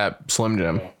taste that Slim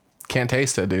Jim. Can't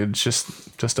taste it, dude. It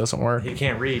just doesn't work. He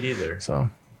can't read either. So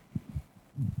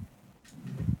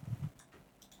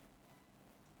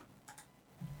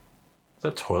Is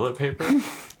that toilet paper?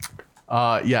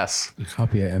 yes. A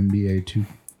copy of NBA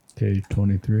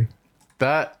 2K23.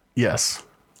 That yes.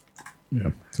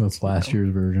 Yeah. So it's last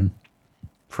year's version.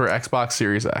 For Xbox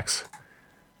Series X.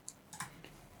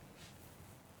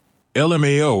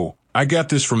 LMAO, I got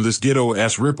this from this ghetto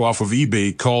ass ripoff of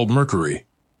eBay called Mercury.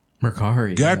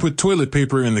 Mercari. Guy put toilet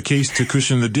paper in the case to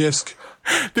cushion the disc.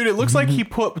 Dude, it looks like he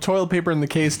put toilet paper in the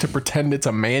case to pretend it's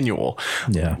a manual.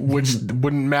 Yeah. Which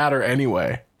wouldn't matter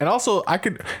anyway. And also, I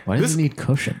could. Why does it need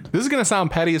cushioned? This is gonna sound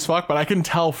petty as fuck, but I can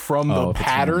tell from the if it's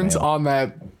patterns handmade. on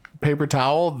that paper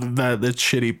towel that it's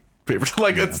shitty paper.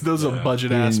 Like those are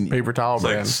budget ass paper towel It's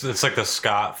like, brands. it's like the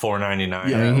Scott $4.99. I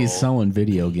mean, he's selling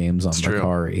video games on true.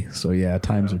 Mercari. So yeah,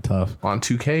 times are tough. On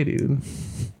 2K, dude.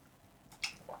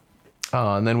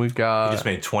 And then we've got. He just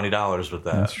made $20 with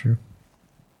that. That's true.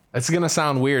 It's gonna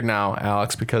sound weird now,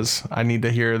 Alex, because I need to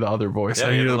hear the other voice. I need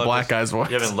to you hear haven't the left black us- guy's voice.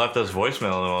 You haven't left us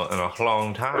voicemail in a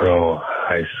long time. Bro,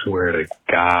 I swear to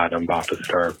God, I'm about to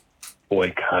start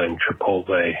boycotting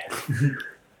Chipotle.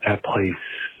 That place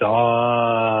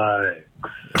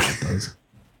sucks.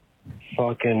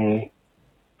 Fucking,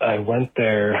 I went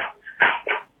there,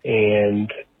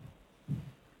 and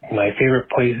my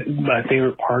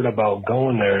favorite part about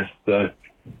going there is the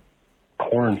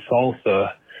corn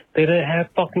salsa. They didn't have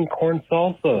fucking corn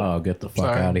salsa. Oh, get the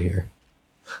fuck out of here.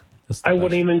 I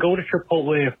wouldn't even go to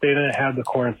Chipotle if they didn't have the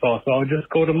corn salsa. I would just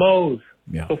go to Moe's.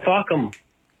 Yeah. So fuck them.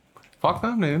 Fuck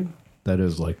them, dude. That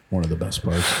is like one of the best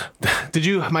parts.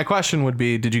 My question would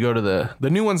be, did you go to the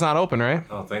new one's not open, right? I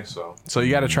don't think so. So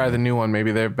you got to try the new one.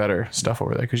 Maybe they have better stuff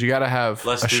over there because you got to have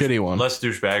a shitty one. Less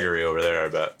douchebaggery over there, I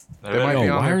bet. They might be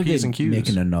on why their are P's they and Q's.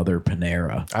 making another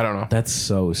Panera? I don't know. That's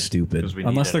so stupid. we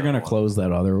Unless need they're gonna another close that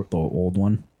the old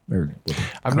one. Or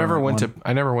I never went to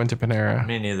Panera.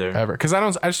 Me neither. Ever because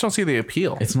I just don't see the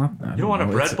appeal. It's not. You don't want a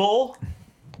bread bowl?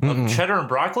 Of cheddar and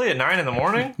broccoli at 9 in the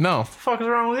morning? No. What the fuck is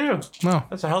wrong with you? No.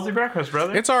 That's a healthy breakfast,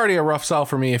 brother. It's already a rough sell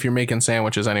for me if you're making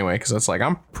sandwiches anyway, because it's like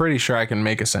I'm pretty sure I can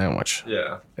make a sandwich.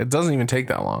 Yeah. It doesn't even take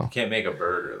that long. Can't make a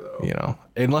burger, though. You know,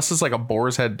 unless it's like a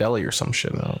Boar's Head Deli or some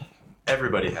shit. No,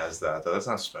 Everybody has that, though. That's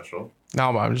not special.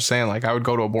 but I'm just saying, like, I would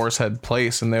go to a Boar's Head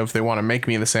place, and if they want to make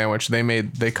me the sandwich,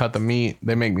 they cut the meat,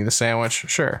 they make me the sandwich.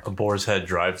 Sure. A Boar's Head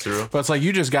drive-through. But it's like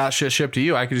you just got shit shipped to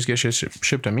you. I could just get shit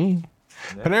shipped to me.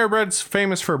 Yeah. Panera Bread's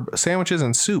famous for sandwiches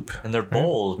and soup. And their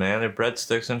bowls, man. They're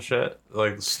breadsticks and shit.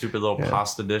 Like stupid little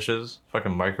pasta dishes.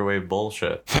 Fucking microwave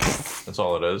bullshit. That's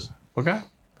all it is. Okay.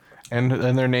 And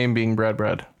their name being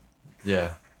bread.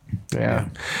 Yeah. Yeah.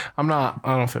 I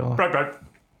don't feel it. Bread.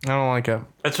 I don't like it.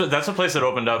 That's a place that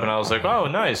opened up and I was like, oh,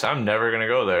 nice. I'm never going to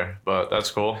go there. But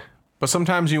that's cool. But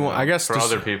sometimes I guess for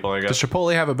other people, I guess. Does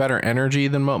Chipotle have a better energy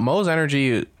than Moe's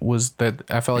energy was that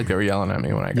I felt like they were yelling at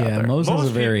me when I got there. Moe's has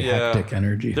a very hectic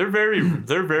energy. They're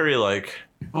very like,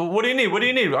 well, what do you need? What do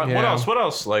you need? Yeah. What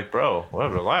else? Like, bro,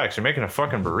 relax. You're making a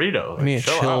fucking burrito. I need a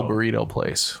Chill chill out. burrito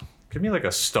place. Give me like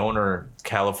a stoner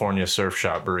California surf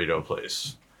shop burrito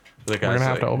place. The We're gonna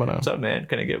have to open up. What's up, man?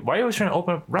 Why are you always trying to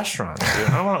open up restaurants, dude?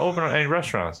 I don't want to open up any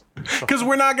restaurants. Because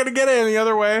we're not gonna get it any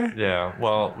other way. Yeah,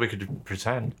 well, we could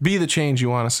pretend. Be the change you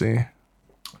want to see.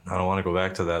 I don't want to go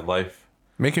back to that life.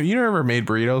 You never made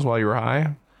burritos while you were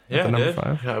high? Yeah, I did.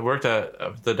 I worked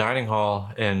at the dining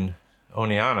hall in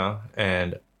Oneana,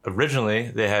 and originally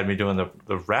they had me doing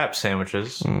the wrap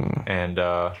sandwiches, and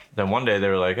then one day they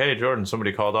were like, "Hey, Jordan,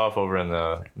 somebody called off over in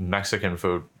the Mexican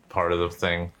food part of the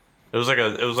thing." It was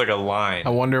like a line.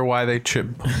 I wonder why they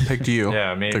picked you.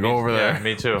 Yeah, to go over there. Yeah,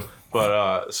 me too.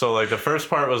 But so like the first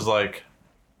part was like,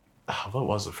 what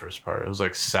was the first part? It was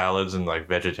like salads and like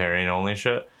vegetarian only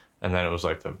shit, and then it was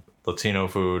like the Latino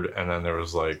food, and then there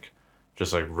was like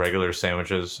just like regular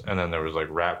sandwiches, and then there was like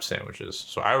wrap sandwiches.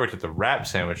 So I worked at the wrap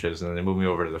sandwiches, and then they moved me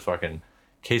over to the fucking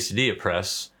quesadilla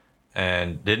press,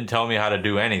 and didn't tell me how to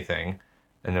do anything.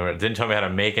 And they didn't tell me how to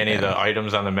make any of the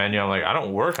items on the menu. I'm like, I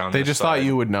don't work on this. They just thought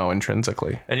you would know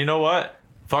intrically. And you know what?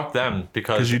 Fuck them,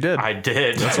 because you did. I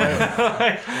did. That's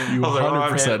right. You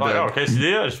 100% did.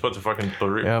 Quesadilla. I just put the fucking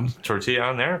tortilla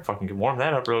on there. Fucking warm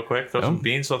that up real quick. Throw some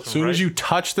beans. Throw some As soon as you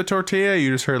touch the tortilla, you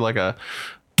just heard like a...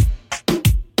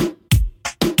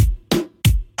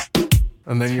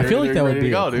 And then you're I feel like that would ready be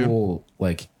to go, a cool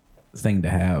like thing to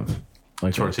have.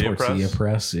 Like Tortilla a tortilla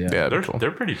press. Yeah. Yeah, They're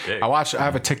pretty big. I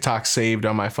have a TikTok saved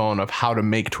on my phone of how to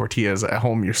make tortillas at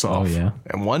home yourself. Oh, yeah.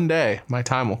 And one day my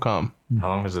time will come. How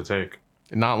long does it take?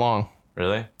 Not long.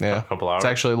 Really? Yeah. A couple hours? It's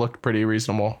actually looked pretty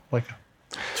reasonable. Like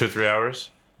 2-3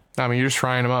 hours? I mean, you're just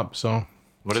frying them up, so.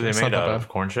 What are they it's made not that out of? bad.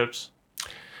 Corn chips?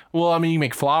 Well, I mean, you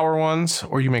make flour ones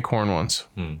or you make corn ones.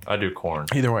 I do corn.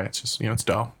 Either way, it's just, it's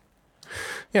dough.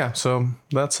 Yeah, so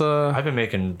that's I've been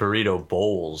making burrito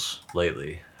bowls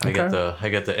lately. I get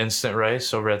the instant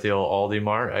rice over at the old Aldi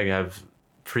Mart. I have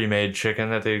pre-made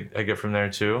chicken that I get from there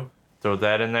too. Throw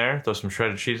that in there. Throw some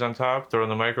shredded cheese on top. Throw it in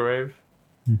the microwave.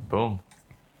 Boom.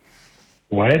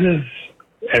 Why does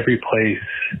every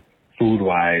place,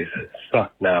 food-wise,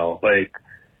 suck now? Like,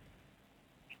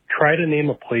 try to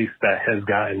name a place that has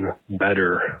gotten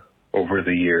better over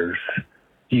the years.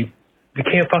 You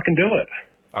can't fucking do it.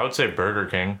 I would say Burger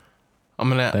King. I'm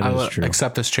gonna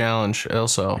accept this challenge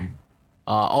also.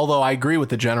 Although I agree with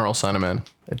the general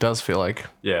sentiment, it does feel like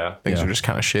things are just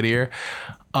kind of shittier.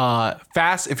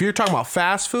 If you're talking about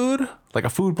fast food, like a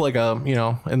food like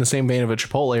in the same vein of a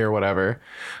Chipotle or whatever,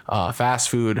 fast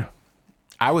food,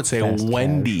 I would say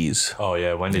Wendy's. Oh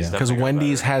yeah, Wendy's. Because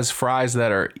Wendy's has fries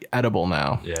that are edible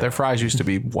now. Yeah. Their fries used to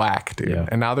be whack, dude,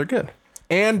 and now they're good.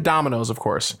 And Domino's, of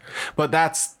course, but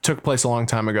that's took place a long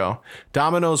time ago.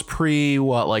 Domino's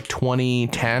like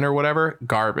 2010 or whatever,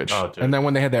 garbage. Oh, dude. And then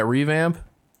when they had that revamp,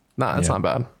 that's not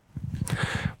bad.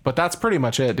 But that's pretty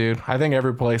much it, dude. I think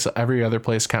every other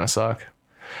place kind of suck.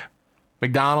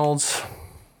 McDonald's,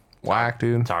 whack,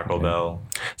 dude. Taco Bell.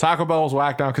 Taco Bell's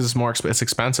whack now because it's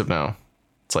expensive now.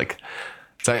 It's like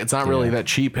it's not really that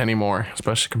cheap anymore,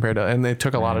 especially compared to. And they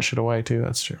took a lot of shit away too.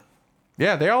 That's true.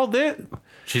 Yeah, they all did.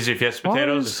 Cheesy Fiesta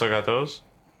potatoes. You still got those?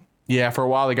 Yeah, for a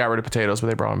while they got rid of potatoes, but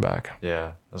they brought them back. Yeah,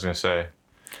 I was gonna say.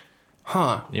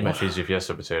 Huh. Eat my cheesy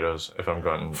fiesta potatoes if I'm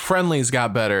going. Friendly's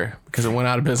got better because it went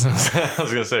out of business. I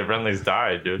was gonna say Friendly's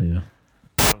died, dude. Yeah.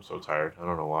 I'm so tired. I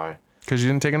don't know why. Because you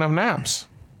didn't take enough naps.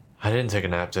 I didn't take a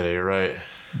nap today. You're right.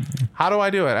 How do I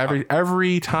do it?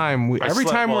 Every time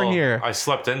we're here. I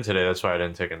slept in today. That's why I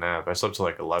didn't take a nap. I slept till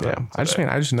like 11. Yeah,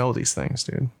 I just know these things,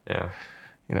 dude. Yeah.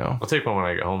 You know. I'll take one when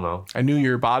I get home though. I knew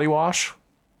your body wash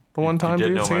the one time, You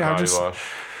did dude. know my body wash.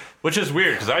 Which is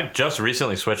weird because I just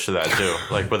recently switched to that too.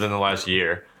 Like within the last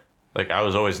year. Like I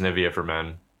was always Nivea for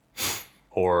men.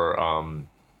 Or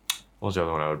what was the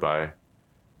other one I would buy?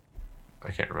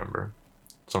 I can't remember.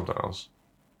 Something else.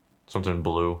 Something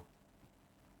blue.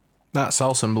 Not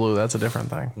Selsun Blue. That's a different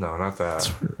thing. No, not that. That's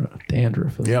for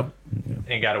dandruff. Yep.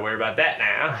 Ain't got to worry about that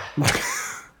now.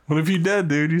 What if you did,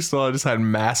 dude? You still just had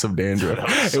massive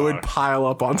dandruff. It would pile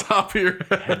up on top of your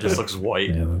head. It just looks white.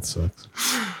 Yeah, that sucks.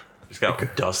 It's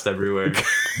got dust everywhere.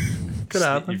 Could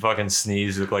happen. You fucking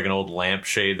sneeze, you look like an old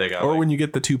lampshade they got. Or when you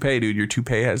get the toupee, dude, your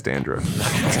toupee has dandruff.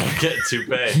 Get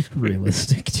toupee.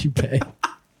 Realistic toupee.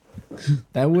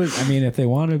 That would, I mean, if they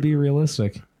want to be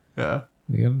realistic. Yeah.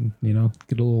 You gotta,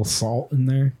 get a little salt in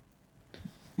there.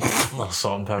 A little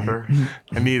salt and pepper.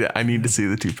 I need to see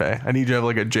the toupee. I need you to have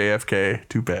like a JFK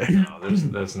toupee. No,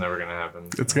 that's never gonna happen.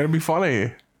 It's gonna be funny.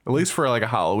 At least for like a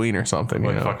Halloween or something.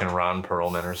 Like you know? fucking Ron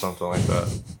Perlman or something like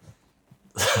that.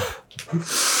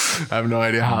 I have no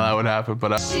idea how that would happen,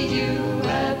 but See you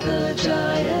at the